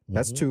party.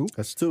 That's 2.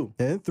 That's 2.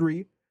 And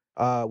 3,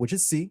 which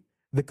is C,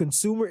 the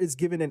consumer is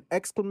given an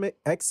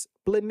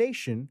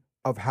explanation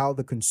of how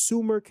the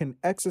consumer can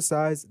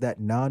exercise that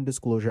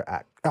non-disclosure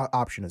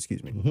option.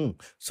 Excuse me.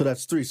 Mhm. So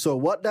that's 3. So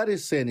what that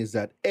is saying is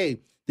that A,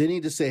 they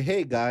need to say,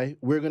 hey, guy,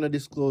 we're going to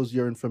disclose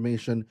your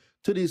information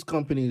to these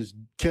companies.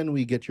 Can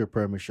we get your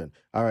permission?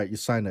 All right, you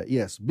sign that.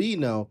 Yes. B,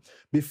 now,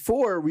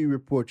 before we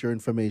report your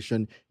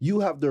information,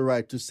 you have the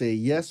right to say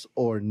yes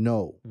or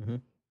no.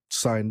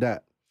 Sign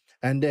that.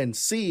 And then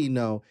C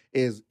now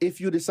is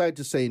if you decide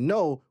to say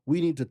no,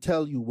 we need to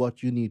tell you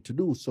what you need to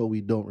do so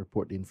we don't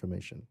report the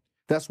information.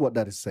 That's what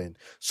that is saying.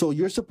 So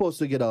you're supposed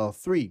to get all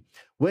 3.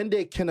 When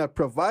they cannot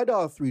provide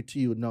all 3 to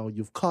you, now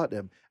you've caught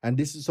them. And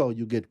this is how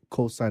you get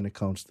co-sign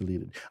accounts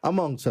deleted,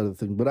 amongst other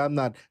things. But I'm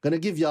not going to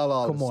give y'all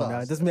all the sauce. Come on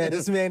now. This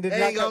man did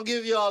not ain't going to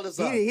give you all the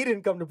sauce. He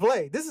didn't come to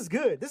play. This is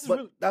good. This is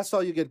really... That's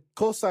how you get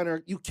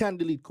co-signer. You can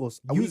delete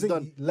co-signer.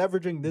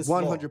 Leveraging this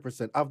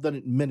 100%. I've done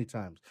it many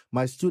times.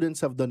 My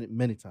students have done it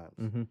many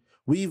times.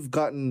 We've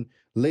gotten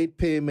late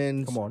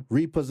payments,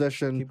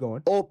 repossession, Keep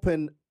going.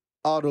 open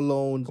auto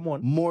loans,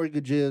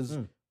 mortgages,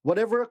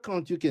 whatever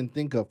account you can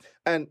think of.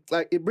 And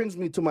like it brings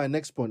me to my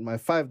next point, my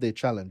 5-day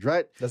challenge,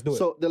 right? Let's do it.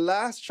 So the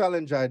last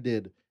challenge I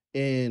did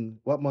in,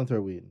 what month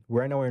are we in?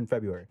 Right now we're in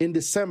February. In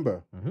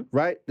December,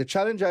 right? The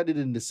challenge I did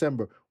in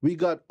December, we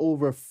got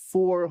over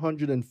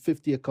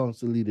 450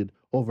 accounts deleted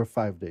over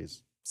 5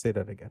 days. Say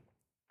that again.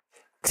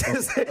 Okay.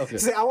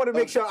 Say, I want to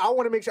make sure. I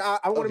want to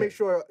make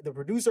sure the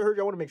producer heard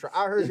you. I want to make sure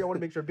I heard you. I want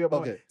to make sure people.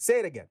 Okay. Say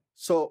it again.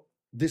 So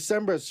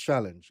December's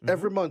challenge.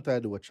 Every month I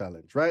do a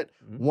challenge, right?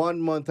 1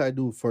 month I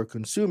do for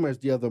consumers,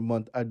 the other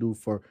month I do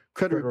for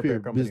credit repair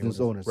business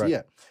owners. Right.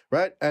 Yeah,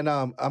 right? And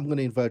I'm going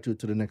to invite you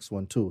to the next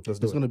one too. It's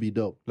going to be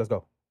dope. Let's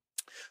go.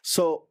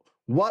 So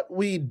what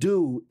we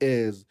do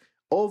is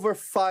over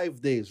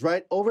 5 days,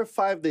 right? Over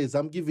 5 days,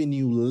 I'm giving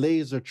you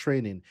laser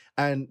training.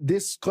 And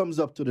this comes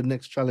up to the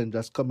next challenge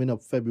that's coming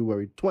up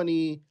February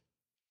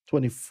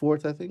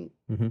 24th, I think.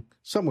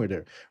 Somewhere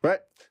there, right?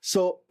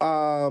 So,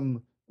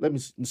 let me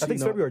see. I think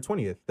it's February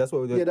 20th. That's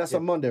what. Yeah, that's a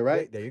Monday,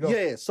 right? There you go.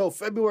 Yeah. So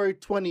February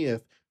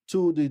 20th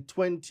to the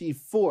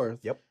 24th.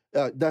 Yep.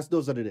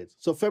 Those are the dates.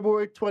 So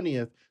February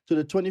 20th to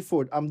the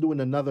 24th, I'm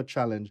doing another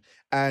challenge.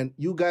 And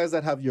you guys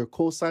that have your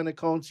co-sign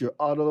accounts, your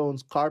auto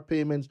loans, car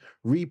payments,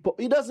 repo,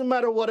 it doesn't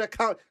matter what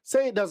account.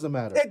 Say it doesn't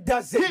matter. It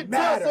doesn't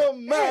matter.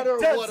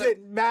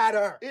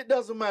 It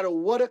doesn't matter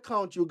what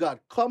account you got.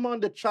 Come on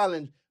the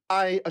challenge.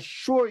 I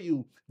assure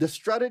you, the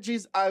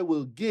strategies I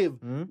will give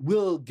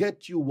will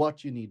get you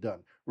what you need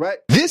done. Right?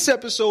 This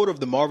episode of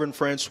the Marvin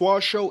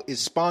Francois Show is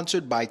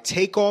sponsored by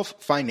Takeoff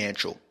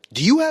Financial.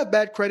 Do you have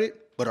bad credit,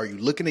 but are you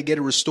looking to get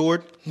it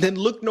restored? Then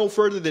look no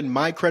further than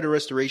my credit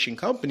restoration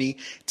company,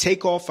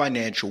 Takeoff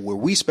Financial, where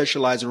we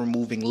specialize in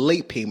removing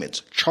late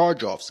payments,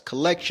 charge-offs,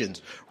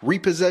 collections,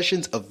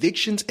 repossessions,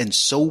 evictions, and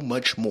so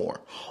much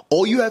more.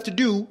 All you have to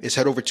do is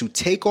head over to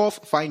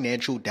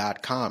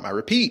takeofffinancial.com. I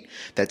repeat,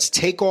 that's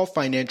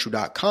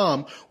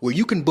takeofffinancial.com, where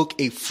you can book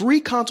a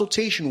free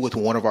consultation with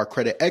one of our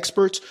credit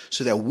experts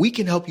so that we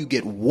can help you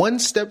get one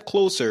step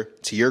closer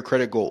to your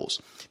credit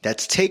goals.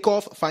 That's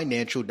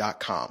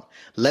takeofffinancial.com.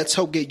 Let's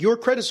help get your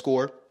credit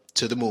score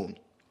to the moon.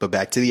 But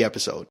back to the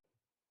episode.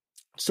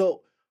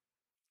 So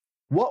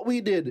what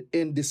we did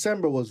in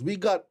December was we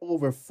got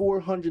over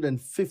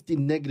 450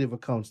 negative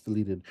accounts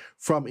deleted,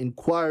 from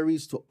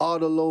inquiries to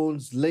auto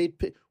loans, late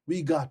pay.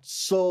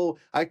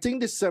 I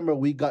think December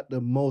we got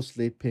the most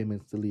late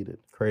payments deleted.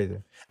 Crazy.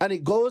 And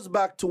it goes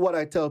back to what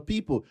I tell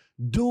people.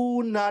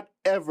 Do not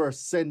ever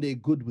send a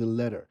goodwill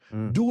letter.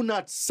 Do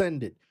not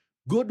send it.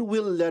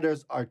 Goodwill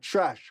letters are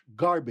trash,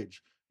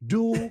 garbage.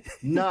 Do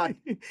not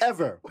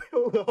ever.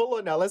 Hold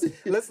on now. Let's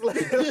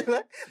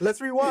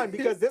rewind,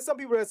 because there's some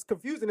people that's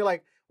confused and they're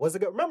like, "What's it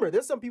good?" Remember,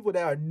 there's some people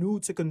that are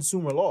new to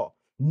consumer law,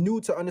 new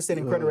to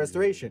understanding credit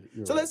restoration.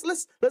 So right.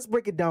 let's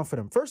break it down for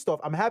them. First off,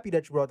 I'm happy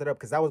that you brought that up,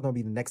 because that was going to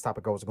be the next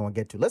topic I was going to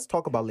get to. Let's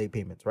talk about late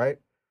payments, right?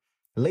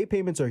 Late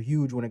payments are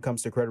huge when it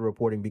comes to credit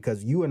reporting,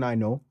 because you and I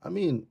know. I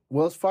mean,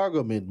 Wells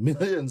Fargo made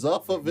millions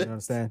off of it. You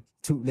understand?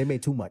 They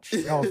made too much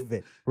off of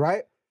it,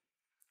 right?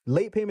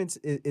 Late payments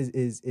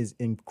is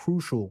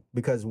crucial,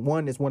 because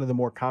one, it's one of the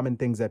more common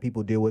things that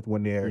people deal with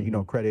when their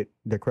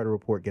their credit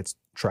report gets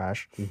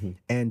trashed,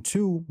 and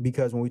two,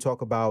 because when we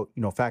talk about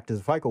factors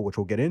of FICO, which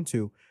we'll get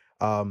into,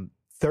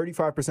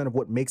 35% of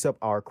what makes up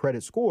our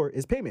credit score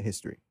is payment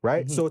history,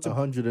 right? So it's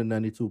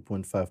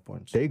 192.5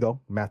 points. There you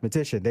go,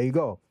 mathematician. There you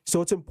go.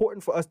 So it's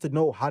important for us to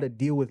know how to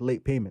deal with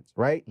late payments,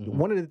 right?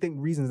 One of the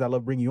reasons I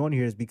love bringing you on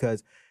here is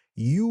because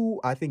you,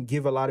 I think,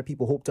 give a lot of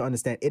people hope to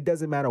understand it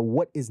doesn't matter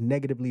what is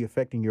negatively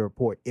affecting your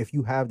report. If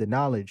you have the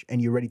knowledge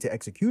and you're ready to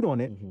execute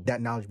on it,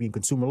 that knowledge being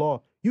consumer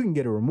law, you can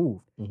get it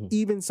removed.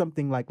 Even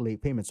something like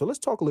late payment. So let's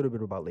talk a little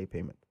bit about late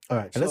payment. All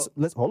right. And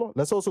let's hold on.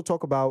 Let's also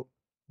talk about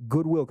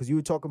goodwill, because you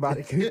were talking about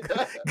it.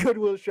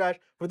 Goodwill trash.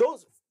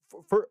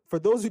 For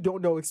those who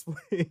don't know,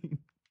 explain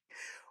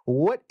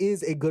what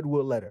is a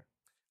goodwill letter.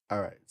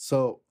 All right.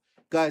 So,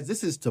 guys,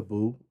 this is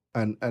taboo,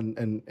 and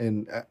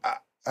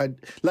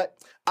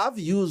I've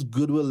used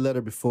goodwill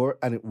letter before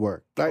and it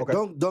worked. Right? Okay.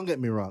 Don't get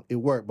me wrong, it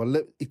worked, but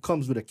it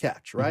comes with a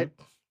catch, right?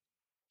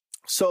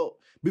 So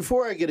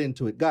before I get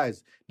into it,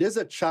 guys, there's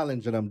a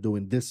challenge that I'm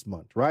doing this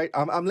month, right?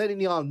 I'm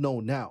letting y'all know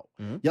now.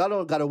 Y'all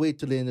don't got to wait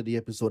till the end of the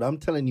episode. I'm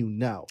telling you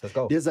now. Let's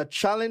go. There's a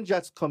challenge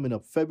that's coming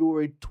up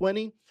February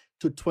 20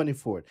 to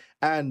 24th.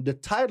 And the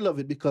title of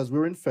it, because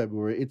we're in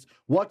February, it's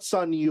What's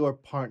on Your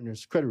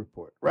Partner's Credit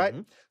Report, right?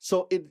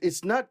 So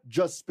it's not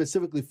just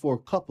specifically for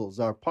couples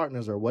or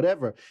partners or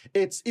whatever.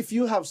 It's if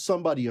you have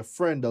somebody, a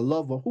friend, a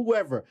lover,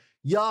 whoever,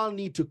 y'all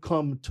need to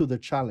come to the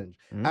challenge.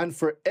 And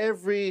for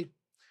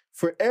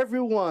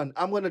everyone,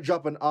 I'm going to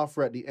drop an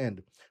offer at the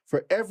end.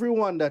 For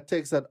everyone that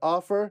takes that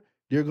offer,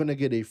 you're going to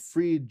get a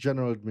free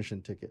general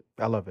admission ticket.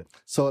 I love it.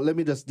 So let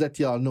me just let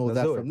y'all know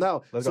that from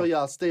now. Let's so go.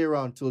 y'all stay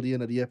around till the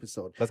end of the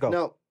episode. Let's go.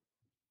 Now,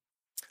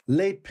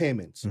 late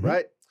payments,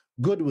 right?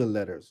 Goodwill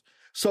letters.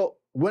 So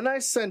when I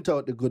sent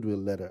out the goodwill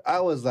letter,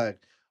 I was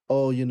like,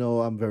 oh,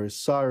 I'm very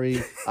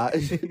sorry.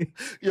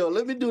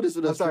 Let me do this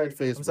with a straight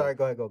face. I'm sorry.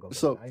 Go ahead. Go.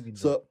 So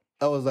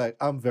I was like,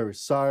 I'm very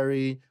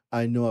sorry.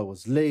 I know I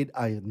was late.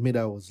 I admit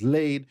I was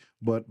late,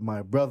 but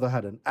my brother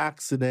had an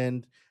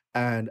accident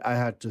and I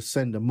had to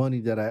send the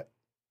money that I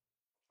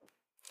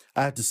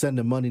had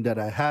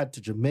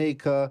to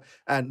Jamaica.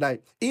 And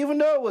even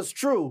though it was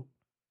true,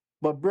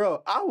 but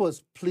bro, I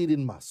was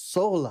pleading my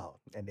soul out.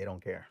 And they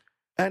don't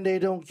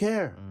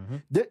care.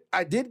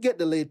 I did get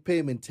the late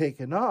payment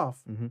taken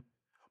off,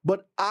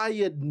 but I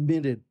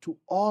admitted to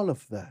all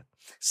of that.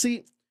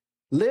 See,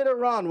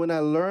 later on when I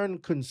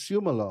learned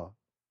consumer law,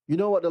 you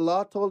know what the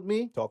law told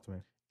me? Talk to me.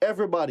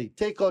 Everybody,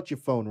 take out your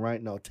phone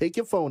right now. Take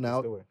your phone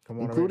out, Come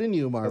on, including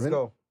you, Marvin. Let's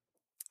go.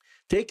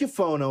 Take your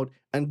phone out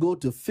and go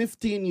to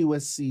 15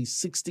 U.S.C.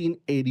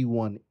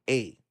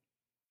 1681A.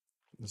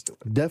 Let's do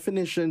it.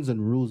 Definitions and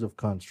rules of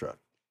construct.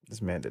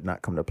 This man did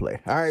not come to play.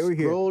 All right, we're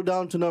here. Scroll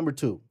down to number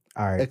 2.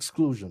 All right.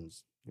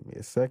 Exclusions. Give me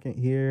a second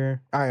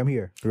here. All right, I'm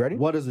here. You ready?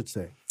 What does it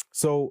say?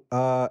 So,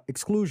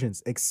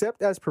 exclusions,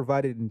 except as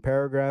provided in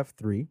paragraph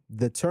 3,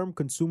 the term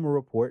consumer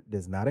report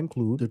does not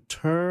include. The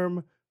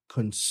term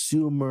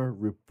consumer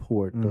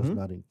report does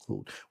not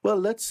include. Well,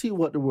 let's see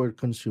what the word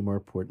consumer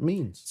report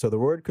means. So the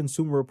word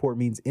consumer report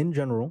means in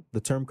general.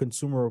 The term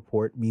consumer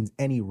report means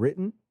any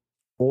written,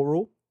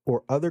 oral,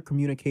 or other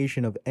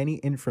communication of any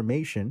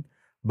information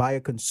by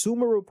a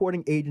consumer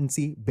reporting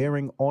agency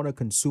bearing on a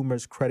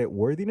consumer's credit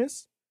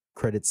worthiness,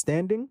 credit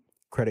standing,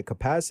 credit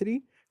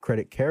capacity,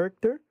 credit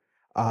character,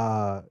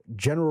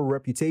 general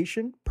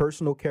reputation,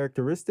 personal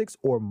characteristics,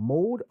 or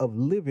mode of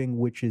living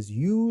which is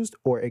used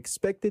or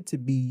expected to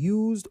be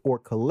used or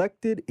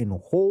collected in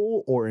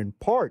whole or in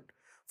part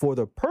for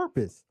the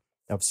purpose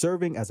of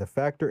serving as a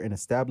factor in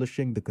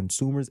establishing the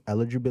consumer's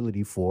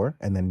eligibility for,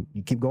 and then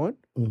you keep going,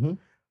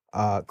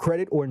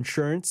 credit or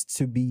insurance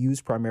to be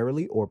used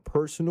primarily or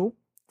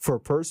for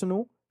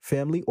personal,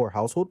 family, or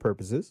household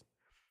purposes,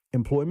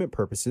 employment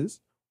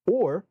purposes,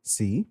 or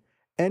C,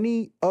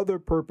 any other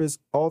purpose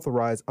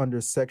authorized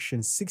under Section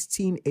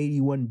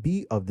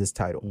 1681B of this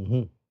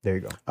title. There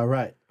you go. All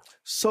right.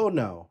 So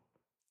now,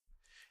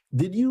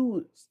 did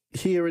you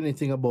hear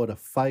anything about a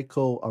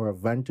FICO or a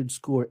Vantage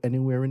score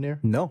anywhere in there?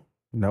 No,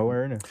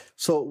 nowhere in there.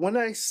 So when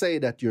I say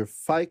that your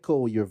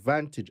FICO, your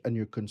Vantage, and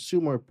your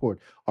consumer report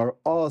are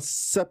all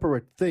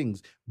separate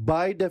things,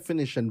 by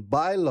definition,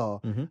 by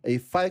law, a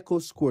FICO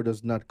score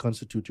does not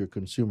constitute your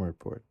consumer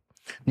report.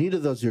 Neither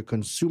does your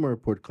consumer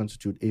report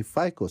constitute a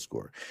FICO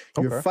score.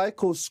 Your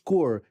FICO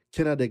score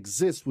cannot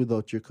exist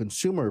without your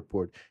consumer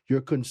report.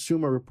 Your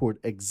consumer report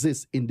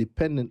exists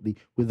independently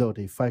without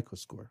a FICO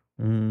score.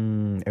 I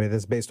mean,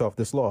 that's based off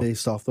this law.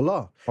 Based off the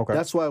law. Okay.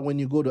 That's why when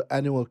you go to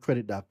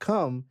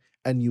annualcredit.com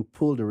and you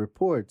pull the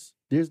reports,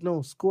 there's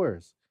no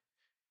scores.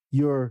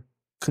 Your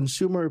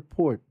consumer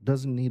report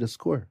doesn't need a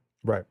score.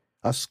 Right.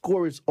 A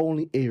score is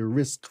only a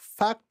risk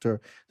factor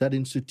that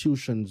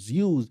institutions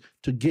use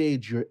to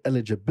gauge your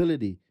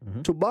eligibility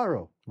to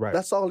borrow. Right.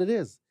 That's all it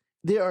is.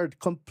 They are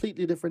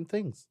completely different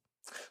things.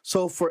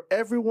 So for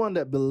everyone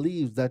that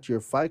believes that your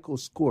FICO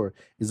score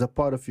is a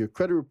part of your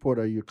credit report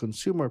or your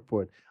consumer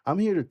report, I'm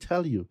here to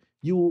tell you,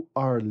 you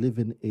are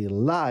living a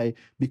lie,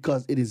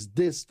 because it is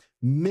this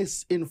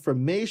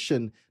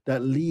misinformation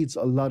that leads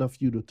a lot of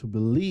you to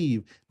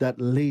believe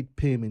that late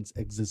payments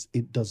exist.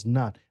 It does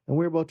not. And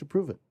we're about to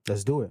prove it.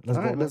 Let's do it.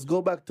 Let's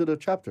go back to the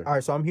chapter. All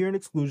right, so I'm hearing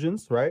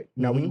exclusions, right?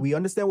 Now we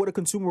understand what a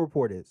consumer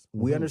report is.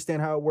 We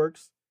understand how it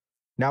works.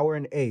 Now we're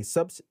in A,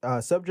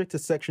 subject to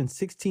section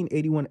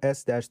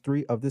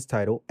 1681S-3 of this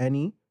title,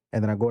 any,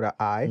 and then I go to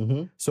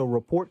I. So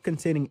report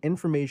containing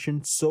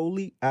information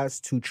solely as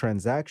to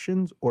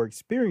transactions or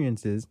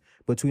experiences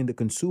between the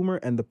consumer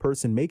and the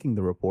person making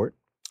the report.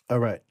 All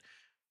right.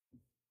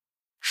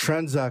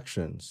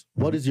 Transactions.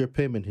 What is your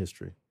payment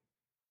history?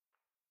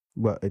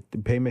 Well,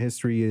 payment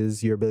history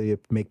is your ability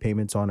to make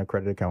payments on a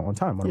credit account on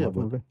time.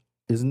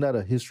 Isn't that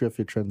a history of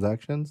your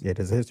transactions? It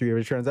is a history of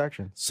your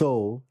transactions.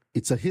 So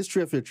it's a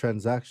history of your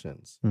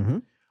transactions.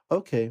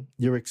 Okay,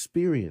 your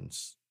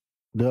experience,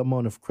 the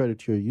amount of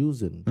credit you're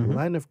using, the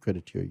line of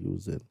credit you're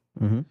using.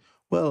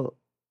 Well,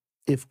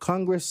 if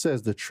Congress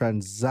says the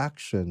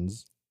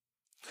transactions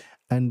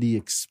and the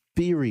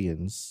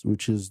experience,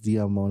 which is the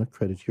amount of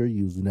credit you're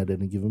using at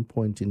any given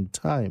point in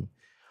time,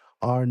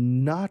 are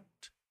not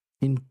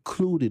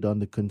included on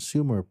the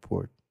consumer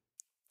report.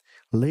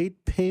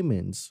 Late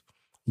payments,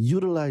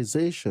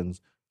 utilizations,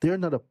 they're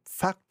not a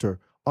factor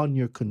on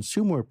your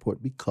consumer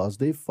report because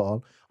they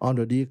fall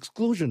under the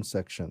exclusion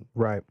section.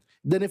 Right.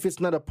 Then if it's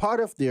not a part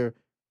of there,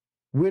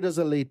 where does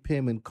a late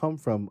payment come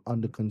from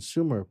on the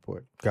consumer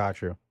report?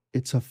 Gotcha.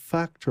 It's a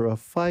factor of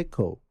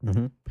FICO,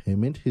 Mm-hmm.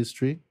 payment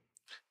history,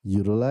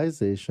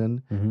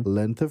 utilization, Mm-hmm.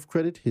 length of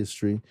credit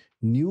history,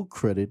 new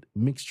credit,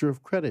 mixture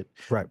of credit.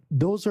 Right.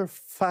 Those are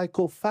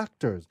FICO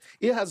factors.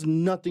 It has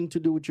nothing to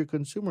do with your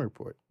consumer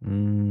report.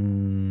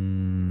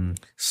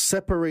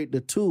 Separate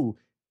the two,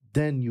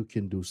 then you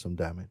can do some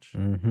damage.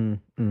 Mm-hmm.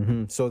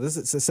 Mm-hmm. So this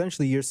is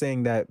essentially, you're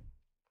saying that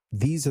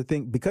these are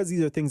things, because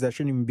these are things that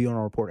shouldn't even be on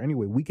our report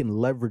anyway, we can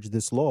leverage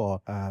this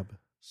law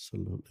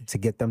Absolutely. to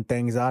get them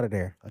things out of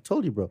there. I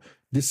told you, bro.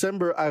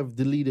 December,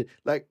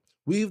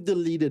 we've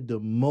deleted the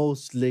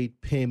most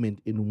late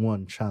payment in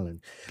one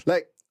challenge.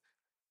 Like,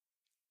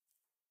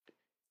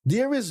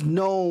 there is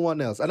no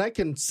one else, and I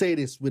can say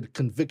this with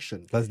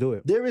conviction. Let's do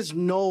it. There is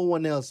no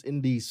one else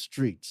in these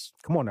streets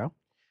Come on now.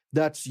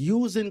 that's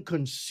using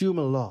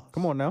consumer laws.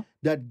 Come on now.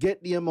 That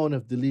get the amount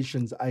of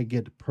deletions I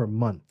get per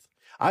month.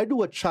 I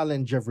do a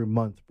challenge every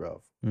month,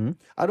 bro. Mhm.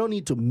 I don't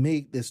need to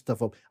make this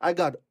stuff up. I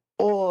got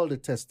all the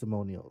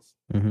testimonials.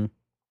 Mm-hmm.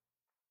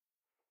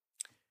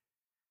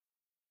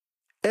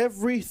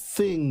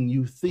 Everything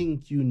you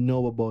think you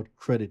know about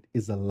credit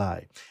is a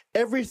lie.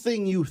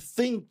 Everything you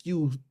think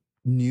you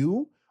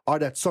knew or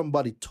that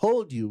somebody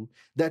told you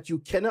that you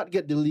cannot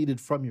get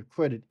deleted from your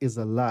credit is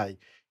a lie.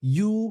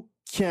 You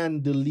can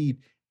delete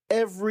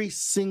every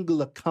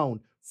single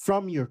account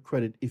from your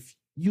credit if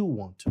you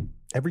want to.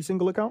 Every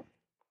single account?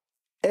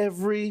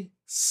 Every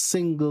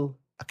single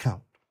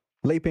account.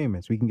 Late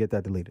payments, we can get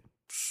that deleted.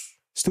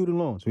 Student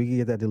loans, we can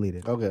get that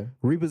deleted. Okay.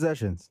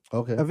 Repossessions,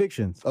 Okay.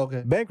 evictions,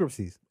 Okay.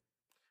 bankruptcies.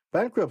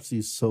 Bankruptcy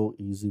is so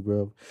easy,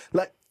 bro.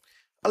 Like,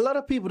 a lot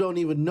of people don't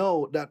even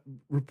know that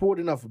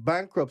reporting of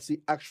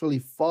bankruptcy actually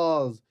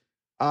falls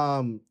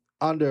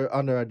under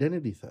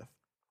identity theft.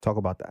 Talk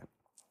about that.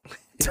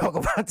 Talk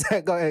about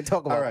that. Go ahead.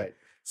 Talk about All right.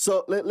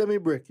 So let me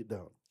break it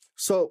down.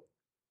 So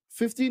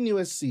 15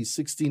 USC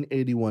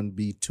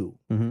 1681B2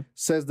 Mhm.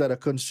 says that a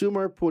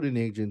consumer reporting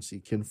agency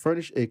can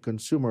furnish a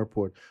consumer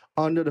report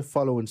under the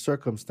following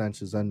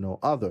circumstances and no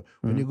other.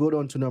 When you go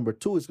down to number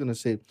 2, it's going to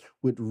say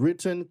with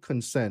written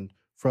consent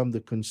from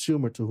the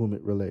consumer to whom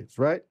it relates,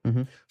 right?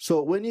 Mhm.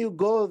 So when you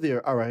go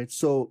there, all right,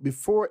 so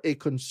before a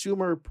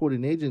consumer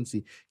reporting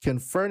agency can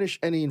furnish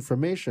any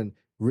information,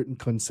 written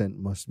consent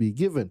must be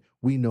given.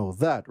 We know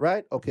that,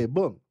 right? Okay,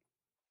 boom.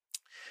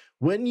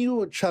 When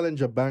you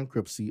challenge a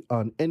bankruptcy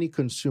on any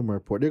consumer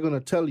report, they're going to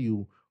tell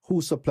you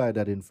who supplied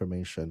that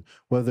information,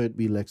 whether it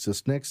be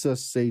LexisNexis,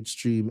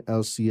 SageStream,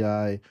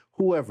 LCI,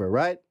 whoever,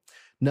 right?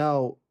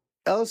 Now,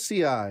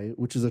 LCI,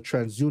 which is a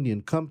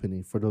TransUnion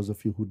company, for those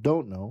of you who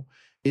don't know,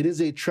 it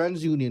is a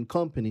TransUnion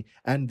company,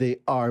 and they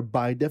are,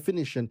 by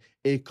definition,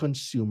 a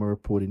consumer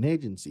reporting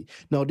agency.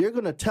 Now, they're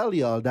going to tell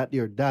y'all that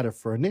they're data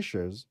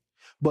furnishers,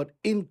 but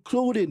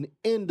including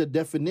in the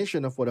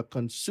definition of what a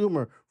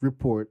consumer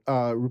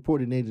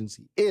reporting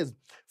agency is,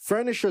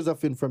 furnishers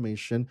of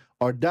information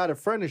or data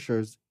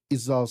furnishers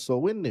is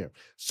also in there.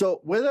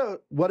 So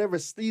whatever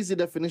sleazy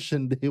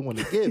definition they want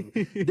to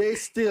give, they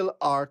still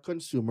are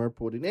consumer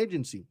reporting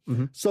agency.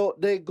 Mhm. So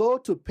they go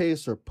to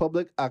PACER,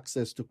 Public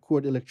Access to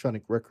Court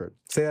Electronic Record.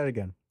 Say that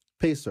again.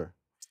 PACER.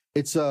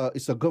 It's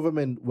a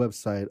government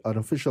website, an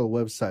official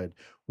website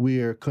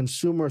where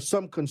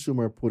some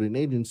consumer reporting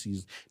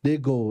agencies, they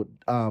go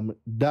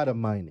data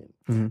mining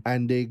Mhm.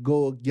 and they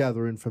go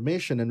gather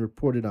information and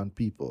report it on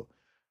people.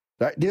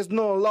 Right? There's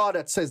no law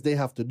that says they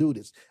have to do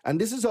this. And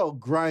this is how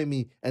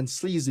grimy and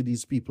sleazy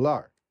these people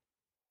are.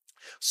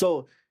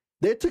 So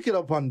they took it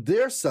upon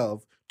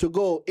themselves to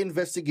go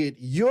investigate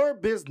your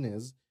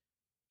business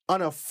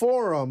on a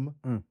forum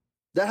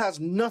that has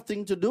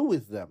nothing to do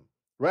with them.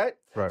 Right?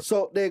 Right.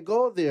 So they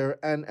go there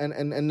and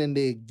then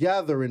they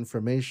gather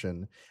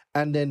information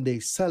and then they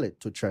sell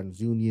it to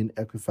TransUnion,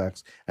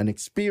 Equifax, and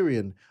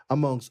Experian,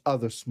 amongst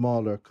other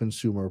smaller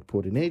consumer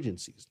reporting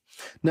agencies.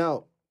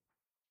 Now,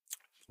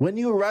 when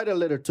you write a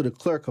letter to the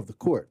clerk of the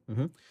court,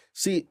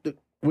 see,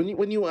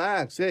 when you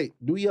ask, hey,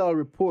 do y'all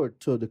report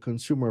to the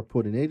consumer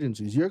reporting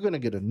agencies, you're going to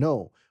get a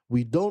no.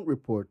 We don't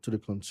report to the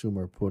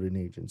consumer reporting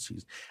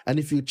agencies. And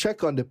if you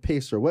check on the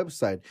PACER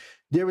website,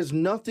 there is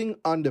nothing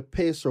on the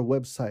PACER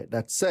website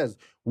that says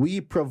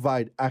we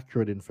provide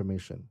accurate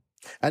information.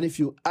 And if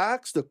you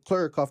ask the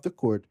clerk of the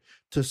court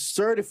to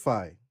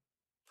certify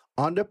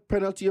under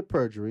penalty of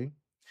perjury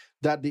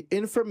that the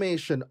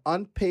information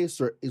on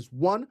PACER is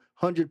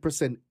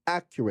 100%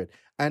 accurate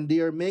and they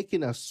are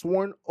making a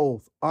sworn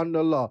oath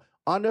under law,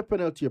 under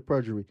penalty of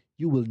perjury,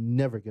 you will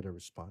never get a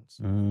response.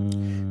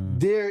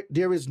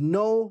 There is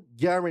no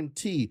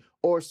guarantee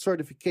or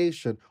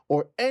certification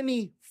or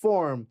any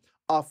form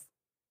of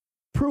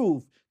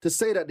proof to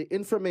say that the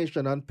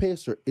information on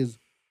PACER is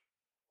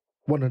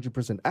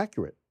 100%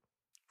 accurate,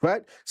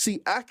 right?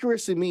 See,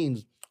 accuracy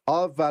means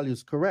all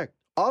values correct.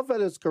 All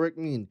values correct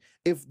mean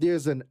if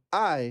there's an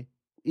I,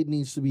 it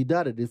needs to be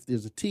dotted. If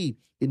there's a T,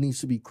 it needs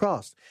to be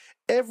crossed.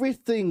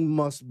 Everything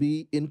must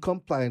be in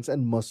compliance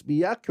and must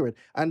be accurate.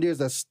 And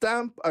there's a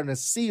stamp and a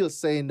seal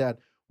saying that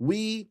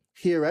we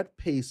here at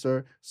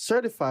Pacer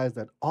certifies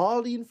that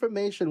all the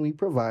information we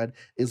provide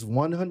is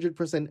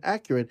 100%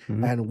 accurate,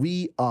 and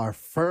we are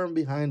firm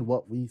behind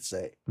what we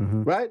say,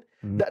 right?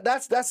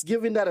 That's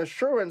giving that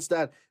assurance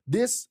that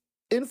this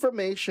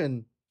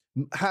information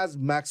has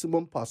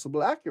maximum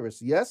possible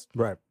accuracy, yes?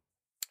 Right.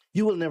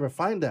 You will never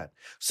find that.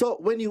 So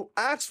when you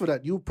ask for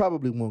that, you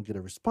probably won't get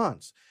a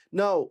response.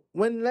 Now,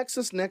 when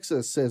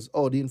LexisNexis says,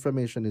 oh, the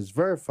information is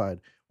verified,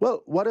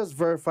 well, what does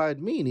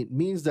verified mean? It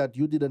means that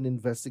you did an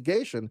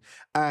investigation,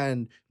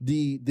 and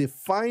the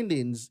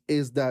findings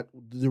is that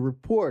the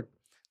report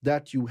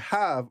that you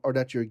have or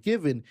that you're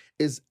given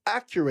is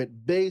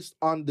accurate based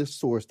on the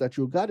source that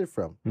you got it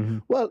from.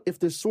 Well, if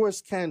the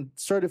source can't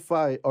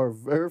certify or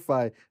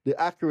verify the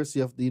accuracy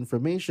of the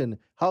information,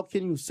 how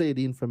can you say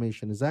the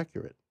information is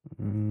accurate?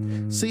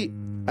 See,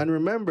 and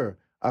remember,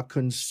 a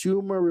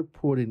consumer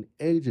reporting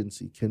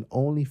agency can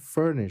only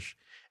furnish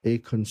a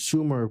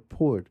consumer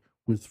report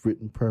with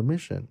written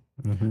permission.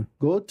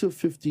 Go to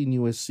 15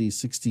 USC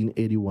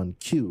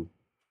 1681Q.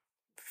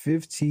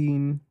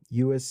 15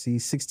 USC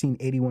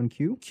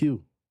 1681Q?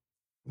 Q.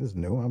 This is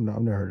new. I've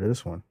never heard of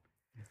this one.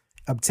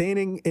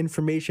 Obtaining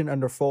information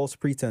under false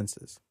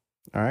pretenses.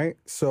 All right.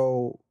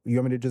 So you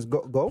want me to just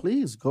go?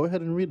 Please, go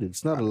ahead and read it.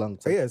 It's not a long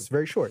time. Yeah, it's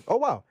very short. Oh,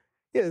 wow.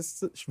 Yeah,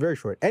 it's very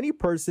short. Any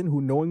person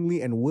who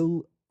knowingly and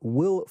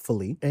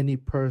willfully. Any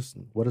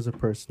person. What does a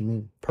person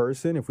mean?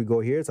 Person, if we go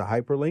here, it's a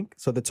hyperlink.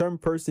 So the term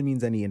person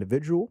means any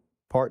individual,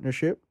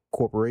 partnership,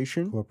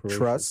 corporation,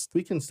 trust.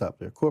 We can stop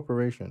there.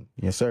 Corporation.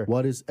 Yes, sir.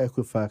 What is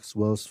Equifax,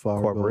 Wells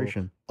Fargo?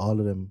 Corporation. All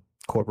of them.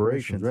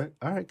 Corporations, right?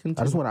 All right,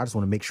 continue. I just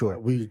want to make sure.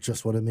 We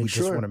just want to make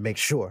sure. We just want to make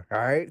sure. All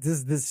right.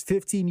 This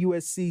 15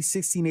 USC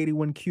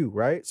 1681Q,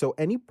 right? So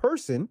any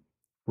person,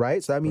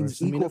 right? So that means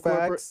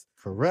Equifax.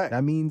 Correct.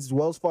 That means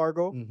Wells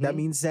Fargo. That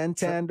means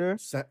Santander.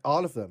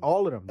 All of them.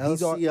 All of them.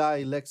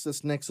 LCI,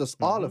 LexisNexis,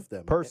 all of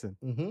them. Person.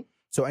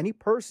 So any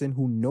person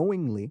who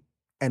knowingly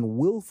and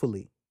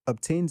willfully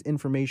obtains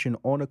information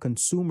on a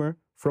consumer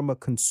from a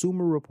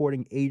consumer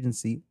reporting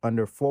agency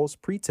under false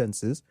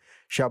pretenses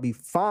shall be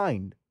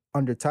fined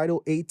under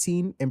Title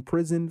 18,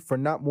 imprisoned for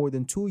not more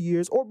than 2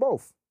 years or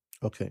both.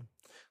 Okay.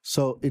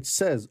 So it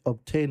says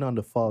obtain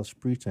under false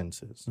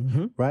pretenses,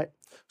 right?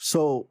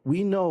 So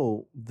we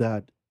know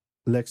that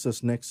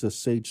LexisNexis,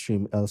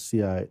 SageStream,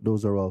 LCI,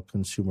 those are all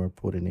consumer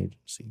reporting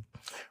agency,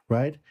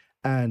 right?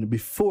 And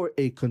before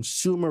a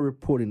consumer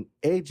reporting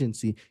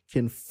agency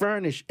can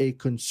furnish a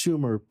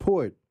consumer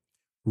report,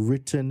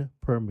 written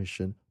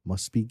permission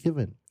must be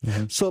given.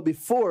 So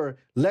before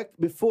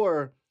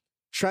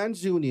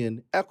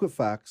TransUnion,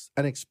 Equifax,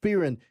 and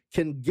Experian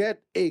can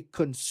get a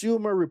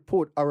consumer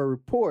report or a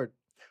report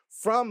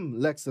from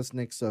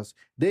LexisNexis,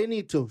 they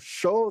need to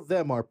show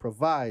them or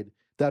provide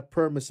that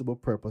permissible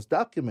purpose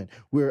document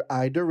where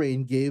I,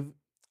 Daraine, gave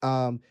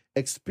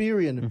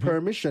Experian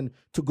permission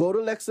to go to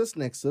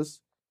LexisNexis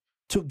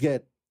to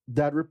get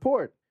that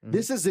report.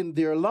 This is in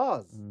their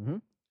laws.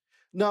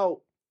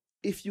 Now,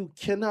 if you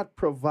cannot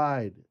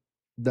provide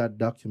that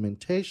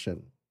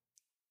documentation,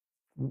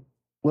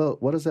 well,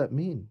 what does that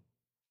mean?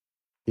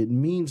 It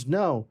means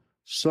now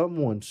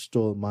someone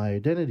stole my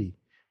identity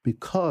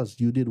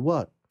because you did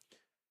what?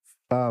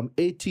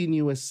 18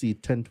 USC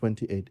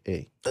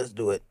 1028A. Let's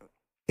do it.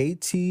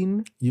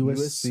 18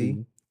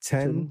 USC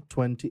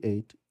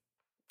 1028A.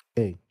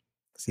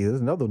 See,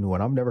 there's another new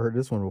one. I've never heard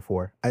this one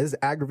before. This is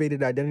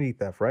aggravated identity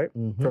theft, right?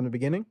 From the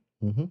beginning.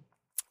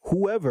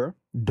 Whoever,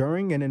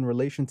 during and in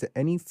relation to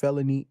any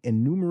felony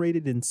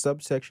enumerated in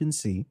subsection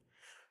C,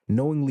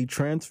 knowingly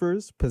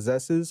transfers,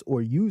 possesses,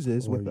 or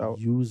uses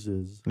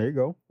there you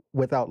go,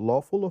 without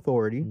lawful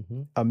authority,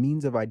 a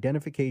means of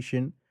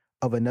identification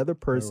of another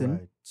person.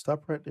 Right.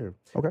 Stop right there.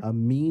 Okay. A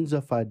means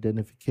of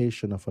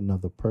identification of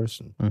another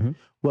person.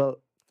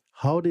 Well,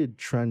 how did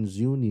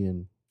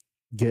TransUnion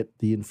get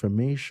the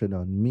information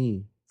on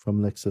me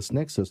from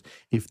LexisNexis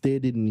if they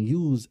didn't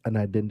use an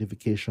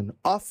identification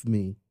of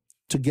me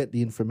to get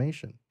the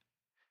information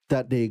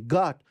that they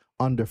got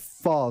under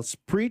false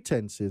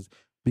pretenses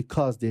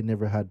because they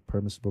never had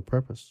permissible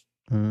purpose?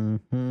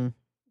 I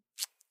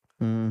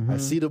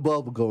see the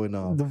bulb going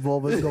off. The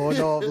bulb is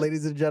going off,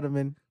 ladies and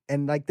gentlemen.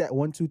 And like that,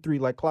 1, 2, 3,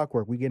 like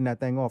clockwork, we getting that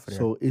thing off of there.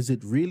 So is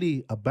it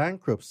really a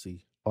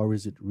bankruptcy or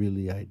is it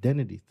really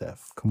identity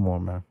theft? Come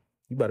on, man.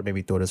 You better make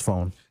me throw this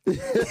phone.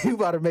 You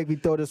better make me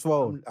throw this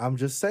phone. I'm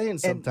just saying,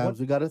 sometimes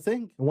we got to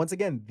think. Once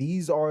again,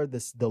 these are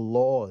the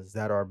laws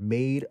that are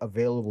made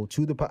available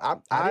to the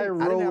public. I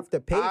didn't have to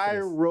pay for this. I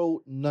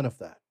wrote none of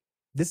that.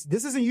 This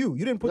isn't you.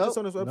 You didn't put this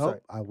on this website.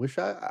 Nope. I wish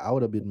I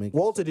would have been making.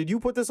 Walter, did you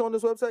put this on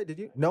this website? Did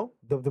you? No,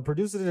 the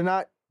producers did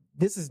not.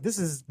 This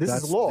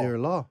is law. Their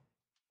law.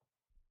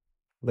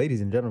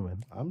 Ladies and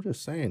gentlemen, I'm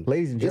just saying.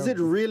 Ladies and gentlemen,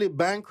 is it really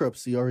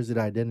bankruptcy or is it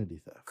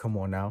identity theft? Come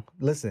on now.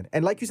 Listen.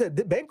 And like you said,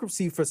 the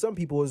bankruptcy for some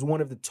people is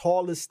one of the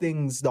tallest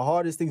things, the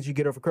hardest things you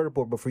get off a credit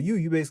report. But for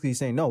you, basically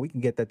saying, no, we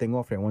can get that thing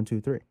off there. 1,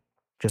 2, 3.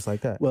 just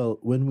like that. Well,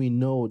 when we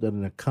know that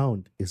an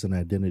account is an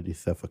identity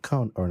theft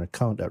account or an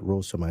account that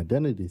rose from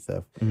identity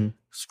theft,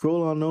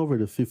 scroll on over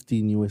to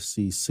 15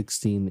 USC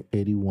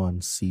 1681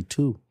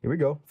 C2. Here we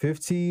go.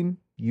 15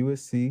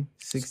 USC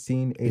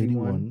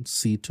 1681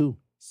 C2.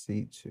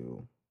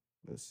 C2.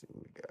 Let's see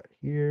what we got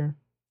here.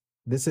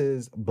 This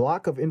is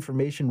block of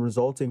information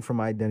resulting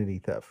from identity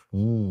theft.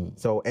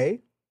 So A.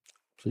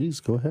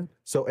 Please go ahead.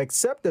 So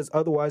except as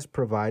otherwise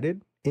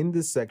provided in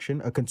this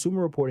section, a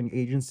consumer reporting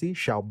agency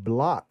shall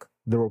block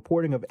the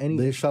reporting of any...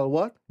 They shall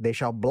what? They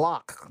shall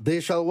block. They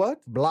shall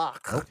what?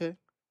 Block. Okay.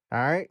 All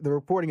right. The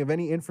reporting of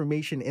any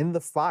information in the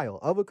file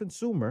of a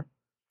consumer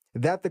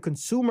that the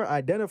consumer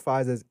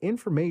identifies as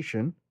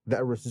information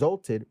that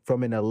resulted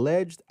from an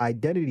alleged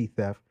identity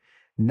theft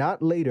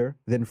not later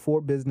than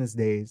 4 business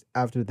days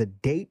after the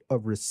date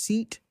of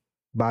receipt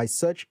by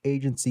such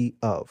agency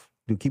of.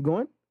 Do keep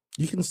going?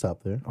 You can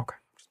stop there. Okay.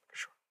 Just making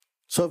sure.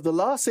 So if the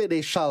law say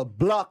they shall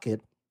block it,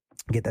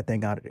 Get that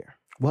thing out of there.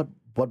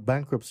 what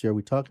bankruptcy are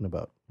we talking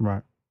about?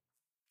 Right.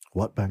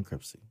 What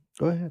bankruptcy?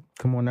 Go ahead.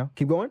 Come on now.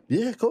 Keep going.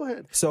 Yeah, go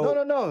ahead.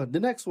 So no. The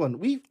next one.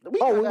 We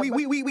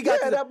we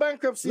got to that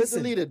bankruptcy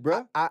Listen, deleted,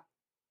 bro.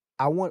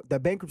 I want the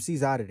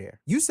bankruptcy's out of there.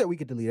 You said we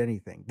could delete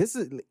anything.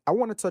 I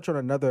want to touch on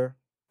another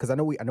because I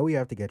know we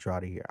have to get you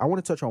out of here. I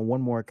want to touch on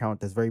one more account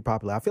that's very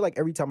popular. I feel like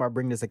every time I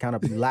bring this account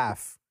up, you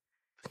laugh.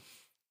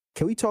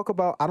 Can we talk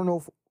about? I don't know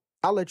if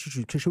I'll let you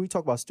choose. Should we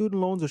talk about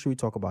student loans or should we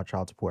talk about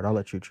child support? I'll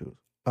let you choose.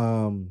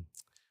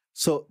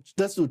 So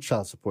let's do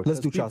child support. Let's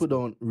do child support.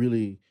 People don't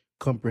really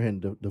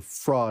comprehend the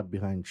fraud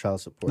behind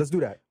child support. Let's do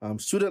that.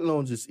 Student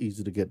loans is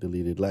easy to get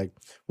deleted. Like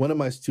one of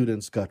my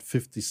students got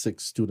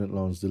 56 student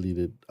loans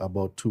deleted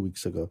about 2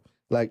 weeks ago.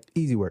 Like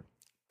Easy work.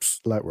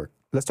 light work.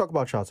 Let's talk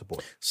about child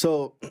support.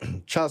 So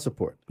child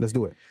support. Let's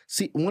do it.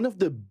 See, one of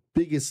the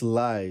biggest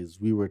lies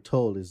we were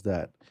told is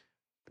that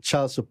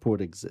child support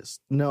exists.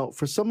 Now,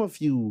 for some of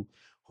you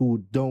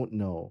who don't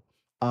know,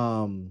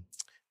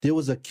 there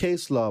was a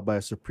case law by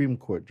a Supreme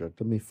Court judge.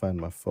 Let me find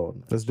my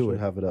phone. Let's do I should it.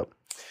 Have it up.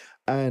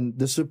 And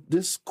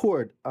this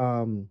court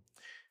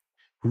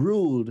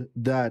ruled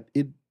that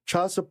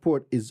child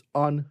support is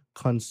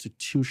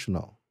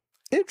unconstitutional.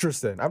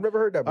 Interesting. I've never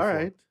heard that before. All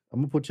right, I'm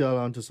gonna put y'all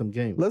onto some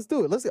games. Let's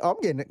do it. I'm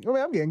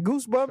getting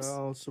goosebumps.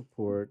 Child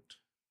support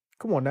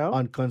Come on now.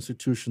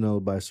 unconstitutional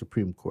by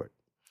Supreme Court,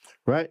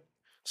 right?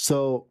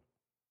 So,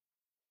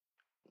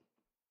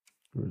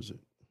 where is it?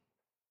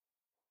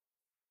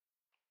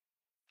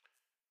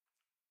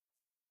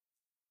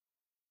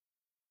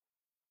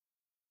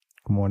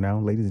 Come on now,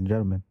 ladies and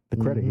gentlemen. The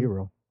credit Mhm.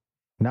 hero.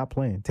 Not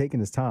playing, taking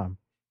his time,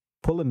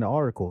 pulling the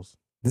articles.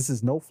 This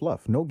is no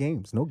fluff, no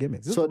games, no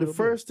gimmicks. This So is the real deal.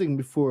 first thing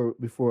before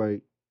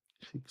I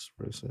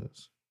express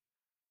this,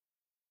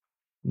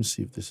 let me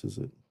see if this is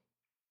it.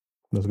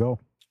 Let's go.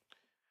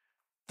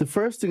 The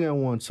first thing I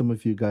want some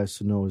of you guys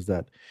to know is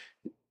that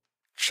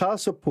child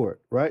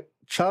support, right?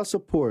 Child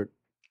support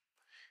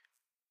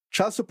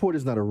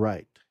is not a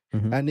right.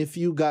 Mhm. And if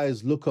you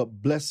guys look up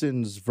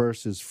Blessings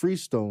versus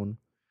Freestone,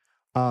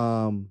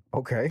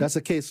 Okay. that's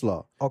a case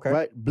law. Okay.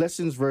 Right?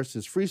 Blessings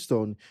versus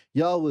Freestone,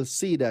 y'all will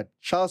see that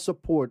child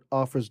support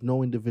offers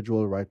no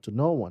individual right to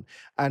no one,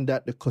 and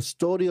that the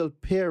custodial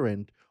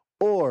parent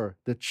or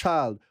the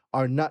child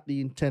are not the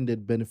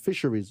intended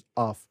beneficiaries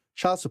of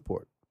child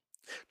support.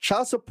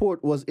 Child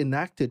support was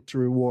enacted to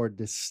reward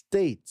the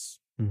states,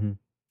 Mhm.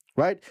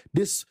 right?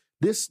 This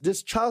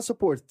child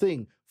support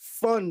thing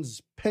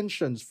funds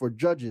pensions for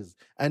judges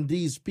and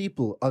these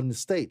people on the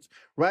states,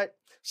 right?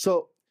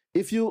 So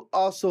if you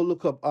also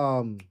look up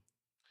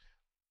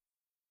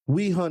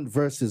We Hunt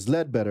versus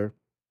Ledbetter,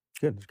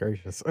 Goodness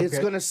gracious. it's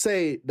Okay. going to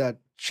say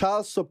that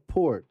child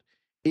support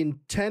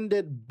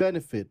intended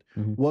benefit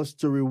Mhm. was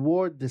to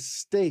reward the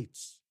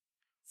states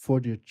for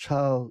their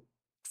child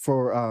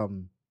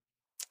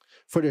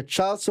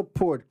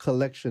support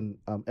collection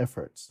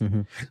efforts.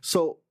 Mhm.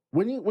 So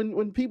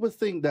when people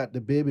think that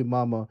the baby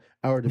mama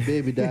or the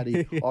baby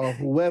daddy or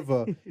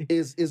whoever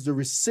is the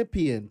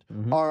recipient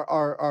Mhm.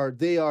 or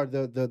they are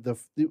the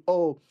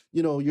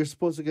you're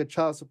supposed to get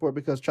child support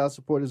because child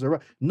support is a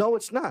right. No,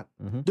 it's not.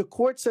 Mhm. The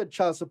court said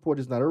child support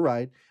is not a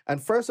right.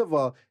 And first of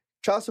all,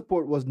 child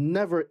support was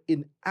never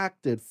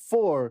enacted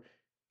for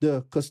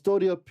the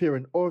custodial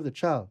parent or the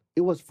child.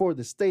 It was for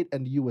the state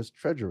and the U.S.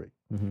 Treasury,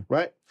 Mhm.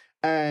 right?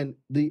 And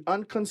the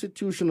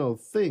unconstitutional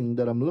thing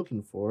that I'm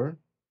looking for,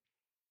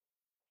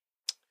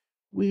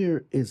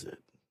 where is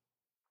it?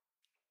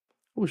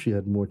 I wish you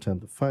had more time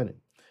to find it.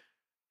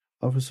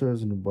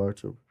 Officers in the bar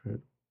to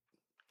prepare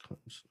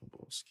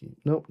conscionable scheme.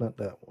 Nope, not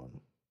that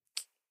one.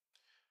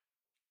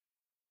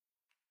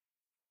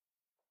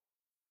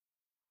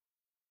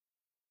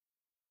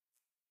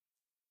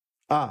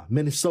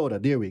 Minnesota.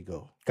 There we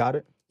go. Got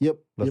it. Yep.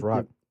 Let's yep,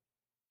 rock. yep.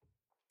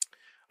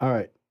 All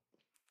right.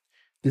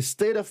 The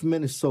state of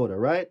Minnesota,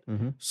 right?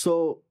 Mhm.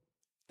 So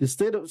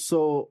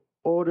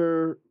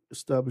order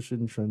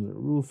establishing transit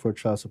rule for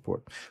child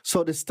support.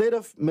 So the state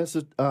of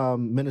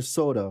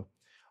Minnesota,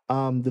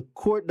 the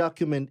court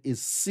document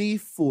is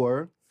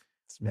C4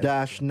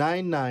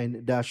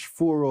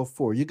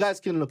 -99-404. You guys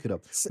can look it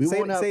up. Say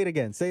it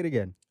again. Say it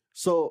again.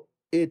 So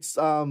it's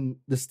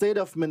the state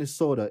of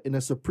Minnesota in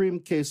a Supreme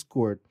Case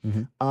Court,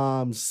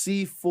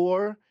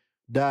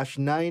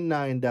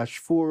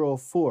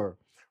 C4-99-404,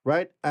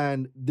 right?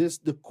 And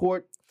the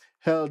court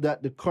held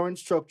that the current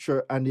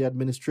structure and the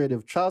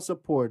administrative child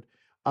support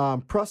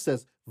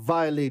process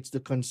violates the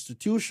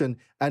Constitution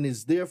and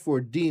is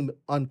therefore deemed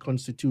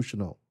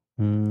unconstitutional.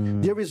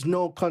 There is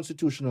no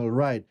constitutional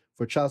right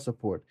for child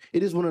support.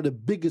 It is one of the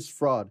biggest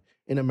fraud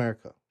in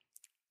America.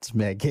 This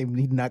man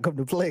need not come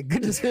to play.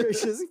 Goodness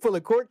gracious, full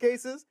of court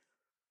cases.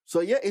 So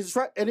yeah, it's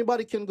right.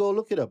 Anybody can go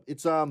look it up.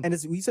 It's and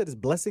you said it's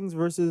Blessings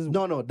versus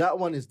no, that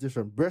one is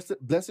different.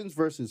 Blessings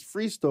versus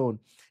Freestone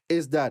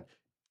is that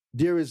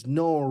there is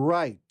no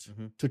right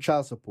to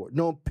child support.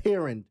 No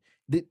parent.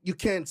 You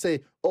can't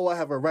say, oh, I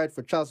have a right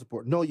for child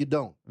support. No, you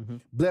don't.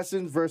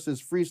 Blessings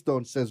versus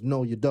Freestone says,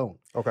 no, you don't.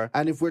 Okay.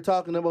 And if we're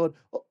talking about,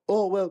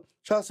 oh, well,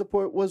 child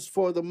support was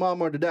for the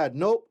mom or the dad.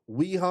 Nope.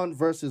 Wehunt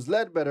versus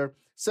Ledbetter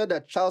said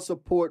that child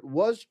support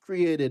was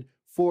created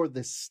for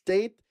the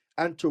state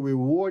and to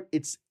reward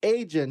its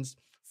agents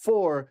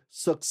for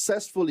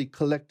successfully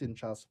collecting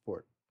child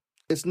support.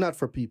 It's not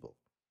for people.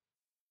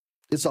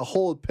 It's a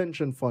whole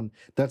pension fund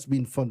that's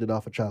being funded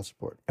off of child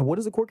support. And what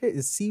is the court case?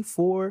 Is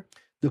C4?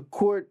 The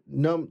court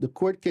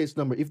case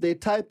number, if they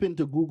type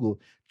into Google,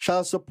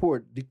 child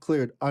support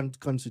declared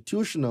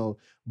unconstitutional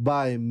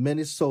by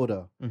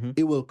Minnesota,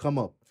 it will come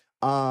up.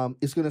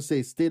 It's going to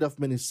say state of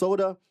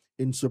Minnesota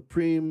in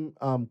Supreme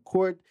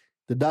Court.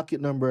 The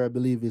docket number, I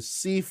believe, is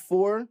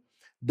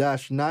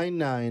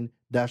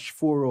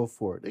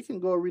C4-99-404. They can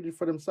go read it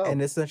for themselves.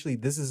 And essentially,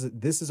 this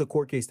is a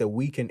court case that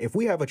we can, if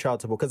we have a child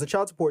support, because a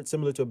child support,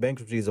 similar to a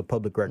bankruptcy, is a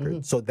public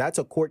record. So that's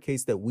a court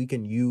case that we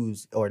can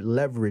use or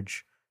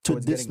leverage to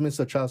dismiss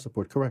a child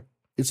support. Correct.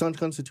 It's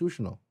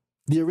unconstitutional.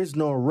 There is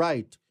no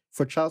right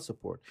for child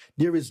support.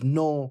 There is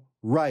no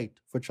right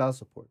for child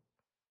support.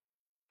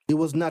 It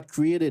was not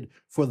created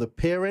for the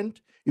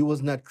parent. It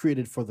was not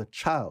created for the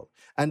child.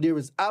 And there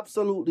is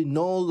absolutely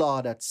no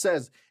law that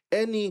says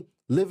any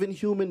living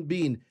human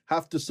being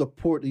have to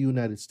support the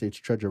United States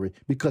Treasury,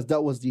 because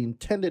that was the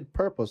intended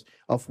purpose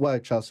of why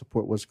child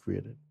support was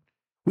created.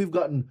 We've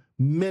gotten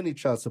many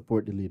child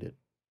support deleted.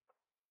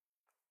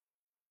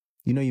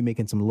 You know you're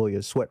making some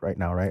lawyers sweat right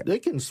now, right? They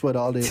can sweat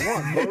all they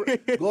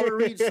want. Go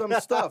read some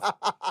stuff.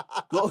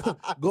 Go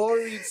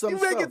read some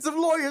stuff. You're making some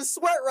lawyers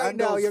sweat right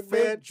now, young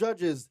man.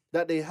 Judges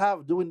that they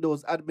have doing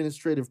those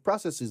administrative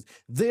processes,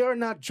 they are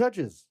not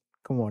judges.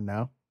 Come on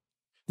now.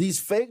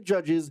 These fake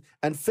judges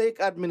and fake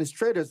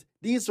administrators,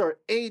 these are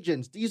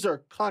agents. These are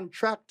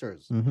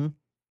contractors.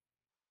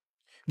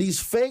 These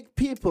fake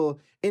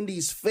people in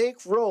these fake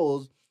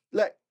roles,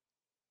 like,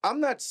 I'm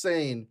not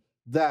saying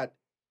that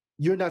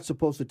you're not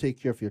supposed to take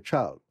care of your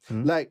child.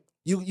 Like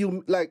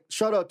you like,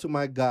 shout out to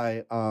my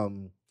guy,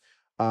 Amin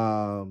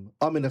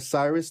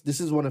Osiris.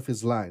 This is one of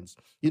his lines.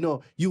 You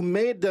know, you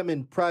made them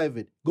in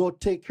private. Go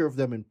take care of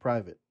them in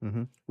private.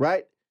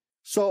 Right?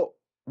 So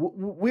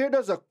where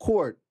does a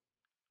court,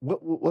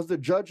 was the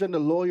judge and the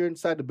lawyer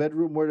inside the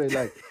bedroom where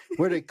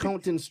they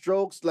counting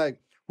strokes, like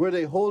where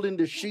they holding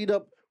the sheet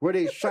up, where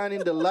they shining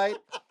the light?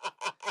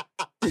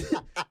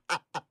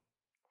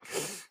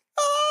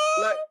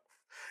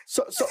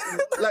 So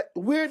like,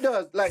 where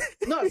does, like,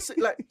 no,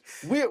 like,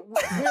 where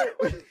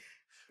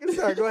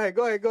Sorry, go ahead.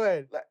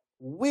 Like,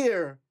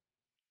 where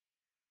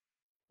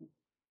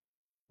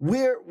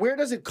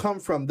does it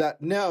come from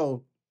that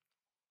now,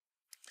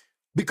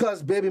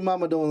 because baby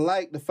mama don't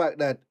like the fact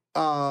that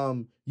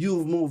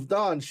you've moved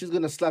on, she's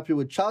gonna slap you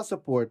with child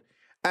support?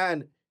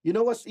 And you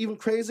know what's even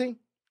crazy?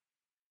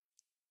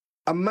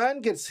 A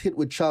man gets hit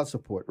with child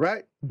support,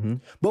 right?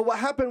 But what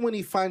happened when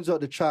he finds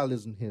out the child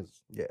isn't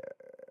his? Yeah.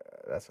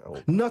 That's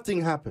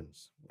nothing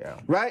happens. Yeah.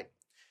 Right?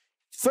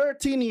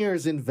 13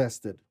 years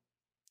invested.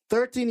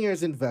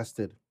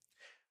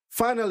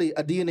 Finally,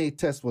 a DNA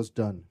test was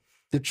done.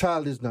 The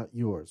child is not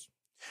yours.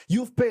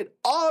 You've paid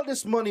all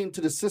this money into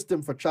the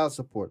system for child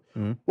support.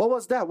 What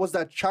was that? Was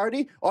that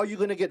charity? Are you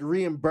going to get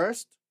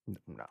reimbursed?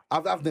 No.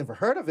 I've never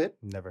heard of it.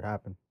 Never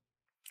happened.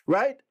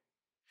 Right?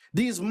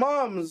 These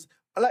moms,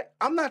 like,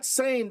 I'm not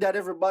saying that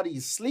everybody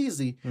is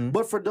sleazy,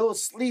 but for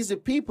those sleazy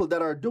people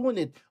that are doing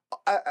it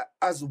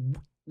as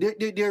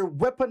they're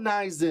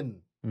weaponizing.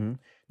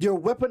 They're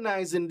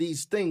weaponizing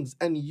these things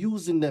and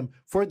using them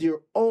for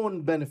their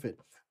own benefit.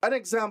 An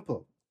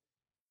example: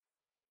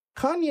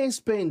 Kanye's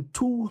paying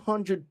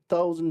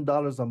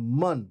 $200,000 a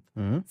month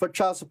for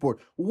child support.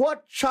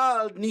 What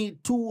child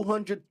need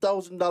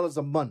 $200,000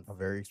 a month? A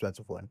very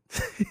expensive one.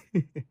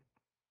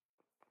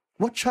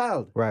 What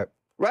child? Right.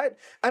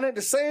 And in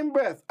the same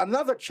breath,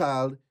 another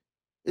child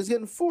is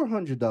getting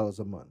 $400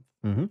 a month.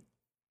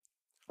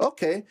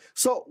 Okay,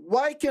 so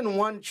why can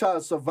one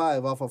child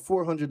survive off of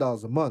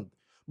 $400 a month,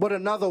 but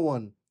another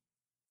one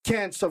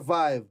can't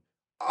survive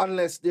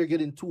unless they're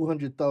getting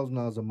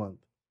 $200,000 a month?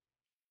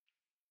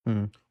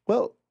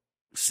 Well,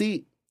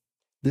 see,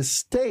 the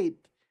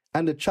state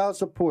and the child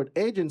support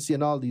agency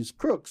and all these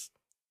crooks,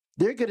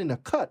 they're getting a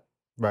cut.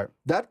 Right.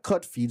 That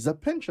cut feeds a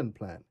pension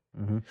plan.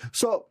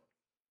 So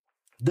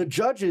the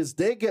judges,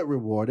 they get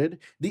rewarded.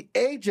 The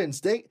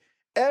agents,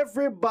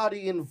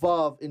 everybody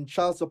involved in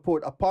child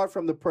support, apart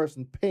from the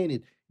person paying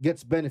it,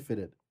 gets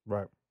benefited.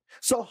 Right.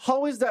 So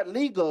how is that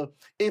legal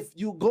if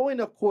you go in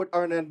a court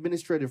or an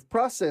administrative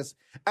process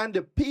and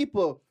the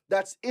people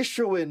that's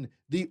issuing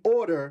the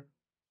order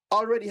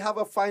already have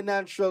a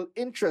financial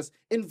interest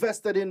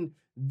invested in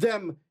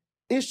them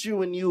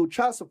issuing you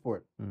child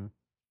support?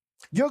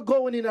 You're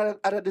going in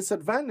at a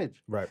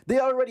disadvantage. Right. They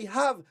already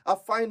have a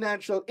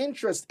financial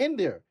interest in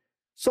there.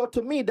 So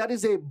to me, that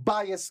is a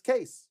biased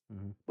case.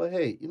 But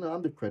hey,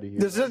 I'm the credit here.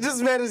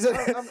 This man is.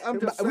 I'm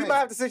just we saying. might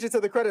have to switch it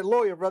to the credit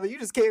lawyer, brother. You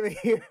just came in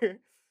here.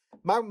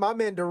 My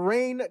man,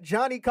 Daraine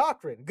Johnny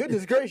Cochran.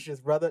 Goodness gracious,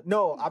 brother.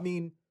 No, I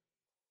mean,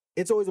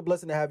 it's always a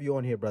blessing to have you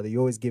on here, brother. You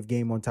always give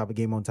game on top of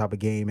game on top of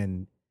game,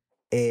 and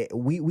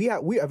we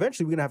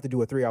eventually we're gonna have to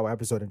do a 3-hour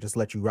episode and just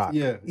let you rock.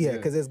 Yeah,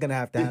 because it's gonna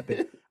have to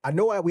happen. I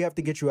know we have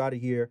to get you out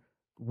of here.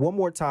 One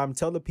more time,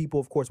 tell the people,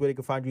 of course, where they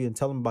can find you, and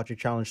tell them about your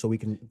challenge so we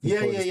can.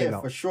 Yeah,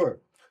 for sure.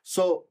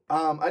 So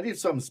I did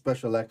something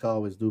special, like I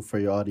always do for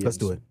your audience. Let's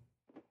do it.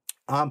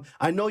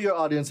 I know your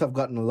audience have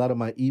gotten a lot of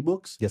my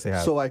ebooks. Yes, they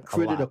have. So I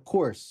created a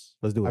course.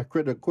 Let's do it. I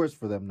created a course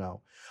for them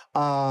now.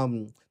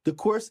 The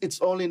course,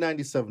 it's only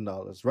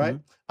 $97, right?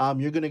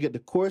 You're gonna get the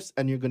course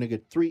and you're gonna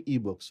get 3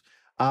 ebooks.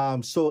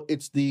 So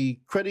it's the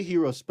Credit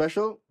Hero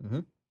Special.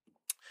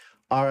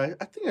 All right,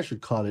 I think I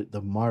should call it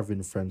the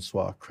Marvin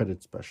Francois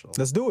Credit Special.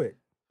 Let's do it.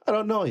 I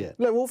don't know yet.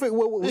 Like,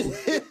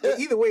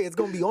 either way, it's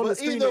going to be on the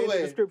screen in the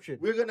description.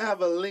 We're going to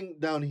have a link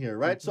down here,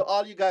 right? So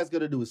all you guys got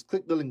to do is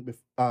click the link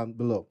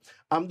below.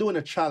 I'm doing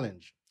a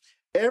challenge.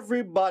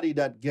 Everybody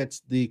that gets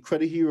the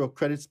Credit Hero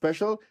Credit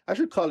Special, I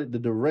should call it the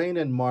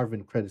Daraine and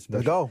Marvin Credit Special.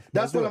 Let's go.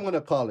 That's what I'm going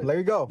to call it. There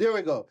you go. There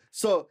we go.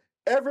 So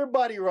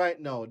everybody right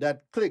now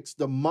that clicks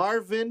the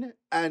Marvin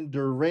and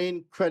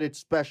Daraine Credit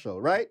Special,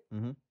 right?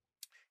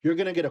 You're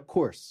going to get a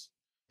course.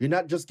 You're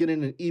not just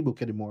getting an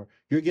ebook anymore.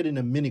 You're getting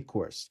a mini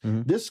course.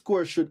 This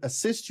course should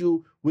assist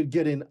you with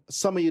getting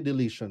some of your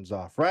deletions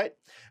off, right?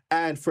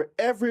 And for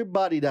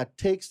everybody that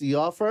takes the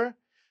offer,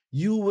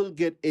 you will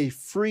get a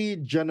free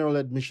general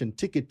admission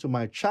ticket to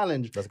my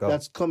challenge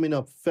that's coming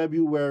up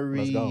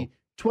February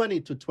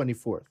 20 to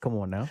 24th. Come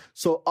on now.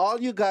 So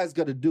all you guys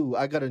got to do,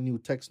 I got a new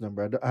text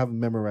number. I haven't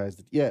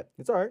memorized it yet.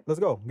 It's all right. Let's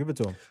go. Give it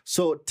to him.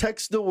 So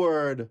text the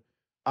word...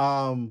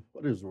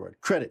 what is the word?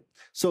 Credit.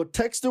 So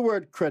text the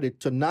word credit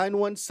to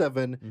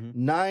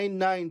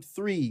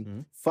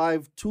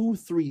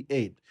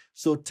 917-993-5238.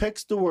 So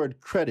text the word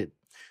credit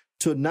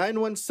to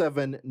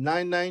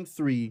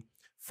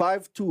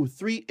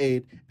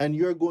 917-993-5238, and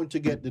you're going to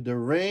get the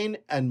Daraine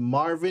and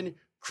Marvin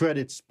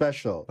Credit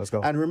Special. Let's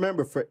go. And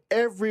remember, for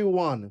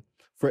everyone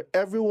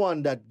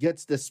that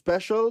gets the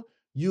special,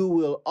 you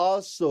will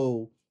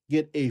also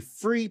get a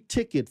free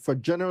ticket for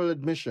general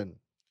admission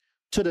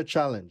to the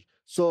challenge.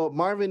 So,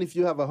 Marvin, if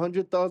you have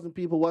 100,000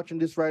 people watching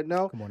this right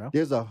now, come on now,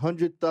 there's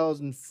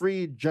 100,000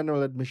 free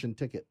general admission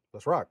ticket.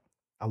 Let's rock.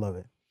 I love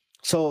it.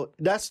 So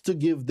that's to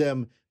give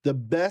them the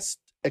best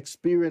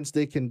experience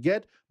they can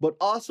get, but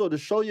also to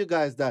show you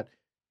guys that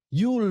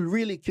you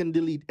really can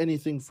delete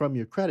anything from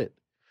your credit.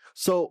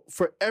 So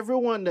for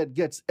everyone that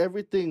gets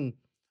everything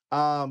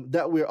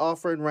that we're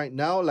offering right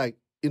now, like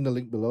in the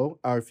link below,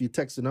 or if you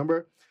text the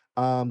number,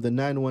 the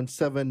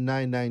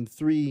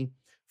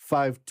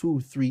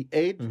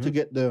 917-993-5238 to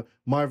get the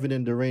Marvin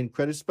and Daraine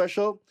Credit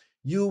Special,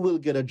 you will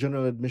get a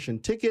general admission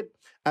ticket.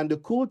 And the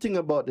cool thing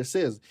about this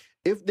is,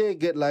 if they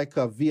get like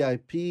a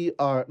VIP,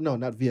 or no,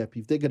 not VIP,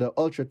 if they get an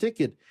ultra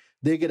ticket,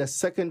 they get a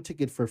second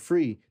ticket for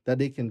free that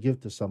they can give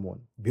to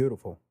someone.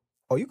 Beautiful.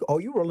 Oh,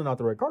 you rolling out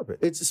the red carpet?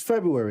 It's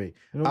February.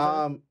 You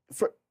know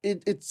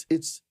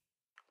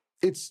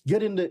it's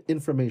getting the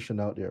information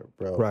out there,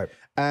 bro. Right.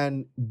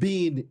 And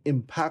being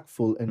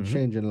impactful and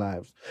changing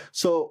lives.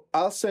 So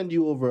I'll send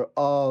you over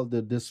all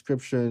the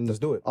descriptions. Let's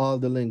do it. All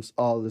the links,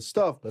 all the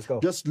stuff. Let's go.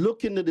 Just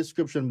look in the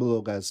description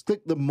below, guys.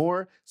 Click the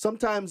more.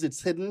 Sometimes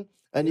it's hidden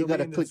and you got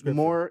to click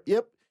more.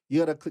 Yep.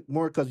 You got to click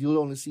more because you'll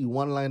only see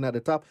one line at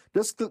the top.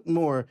 Just click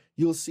more.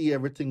 You'll see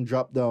everything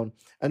drop down.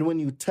 And when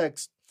you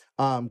text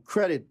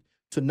credit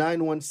to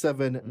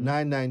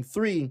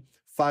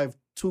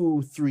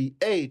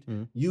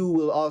 917-993-5238, you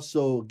will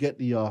also get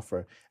the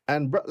offer.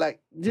 And bro,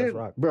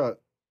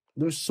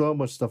 there's so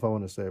much stuff I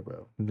want to say,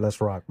 bro. Let's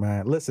rock,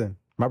 man. Listen,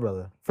 my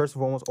brother, first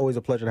and foremost, always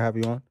a pleasure to have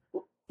you on.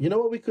 You know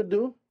what we could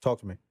do? Talk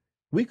to me.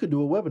 We could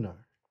do a webinar.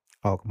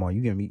 Oh, come on.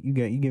 You giving me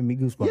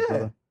goosebumps,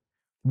 brother.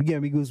 You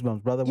giving me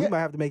goosebumps, brother. We might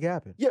have to make it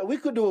happen. Yeah, we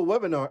could do a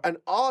webinar and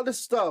all the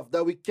stuff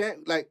that we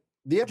can't, like,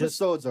 the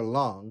episodes are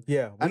long.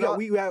 Yeah,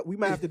 we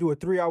might have to do a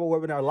 3-hour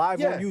webinar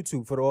live on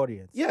YouTube for the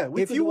audience. Yeah,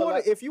 if you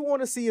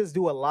want to see us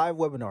do a live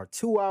webinar,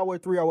 2-hour,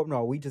 3-hour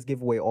webinar, we just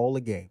give away all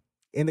the game.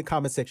 In the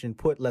comment section,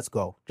 put "Let's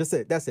go." That's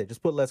it.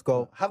 Just put "Let's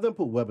go." Have them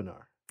put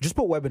webinar. Just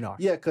put webinar.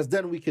 Yeah, because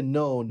then we can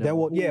know. Then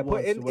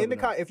put in the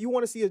comment if you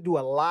want to see us do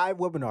a live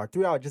webinar,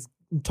 3 hours. Just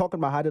talking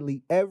about how to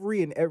delete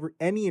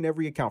any and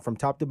every account from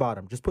top to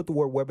bottom. Just put the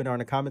word webinar in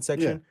the comment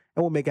section and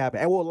we'll make it happen.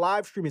 And we'll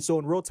live stream it so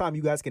in real time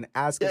you guys can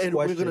ask us questions.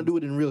 We're going to do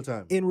it in real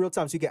time. In real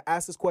time. So you can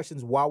ask us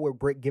questions while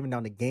we're giving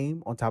down the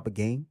game on top of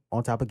game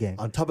on top of game.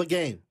 On top of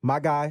game. My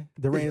guy,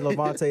 Daraine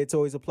Delevante, it's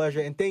always a pleasure.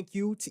 And thank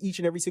you to each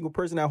and every single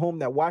person at home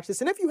that watched this.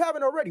 And if you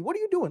haven't already, what are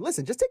you doing?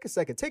 Listen, just take a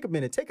second, take a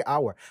minute, take an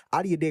hour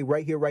out of your day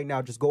right here, right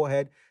now. Just go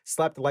ahead,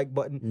 slap the like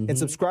button and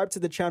subscribe to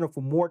the channel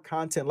for more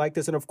content like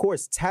this. And of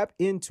course, tap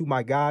into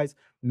my guys,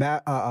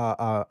 Mastering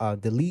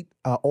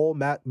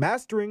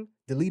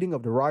Deleting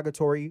of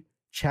Derogatory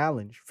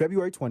Challenge,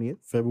 February 20th.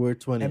 February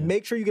 20th. And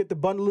make sure you get the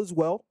bundle as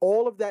well.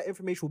 All of that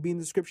information will be in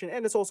the description,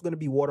 and it's also going to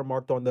be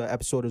watermarked on the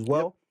episode as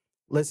well. Yep.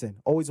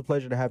 Listen, always a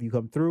pleasure to have you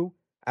come through.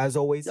 As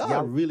always,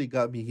 y'all really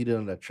got me heated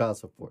on that child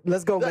support.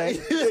 Let's go, man.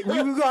 we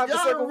gonna have to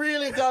circle.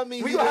 Really got me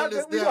heated on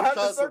this. We're gonna have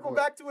to circle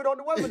back to it on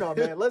the webinar,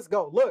 man. Let's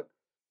go. Look,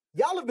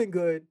 y'all have been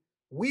good.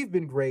 We've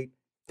been great.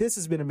 This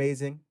has been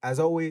amazing. As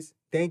always,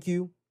 thank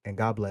you and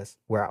God bless.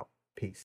 We're out. Peace.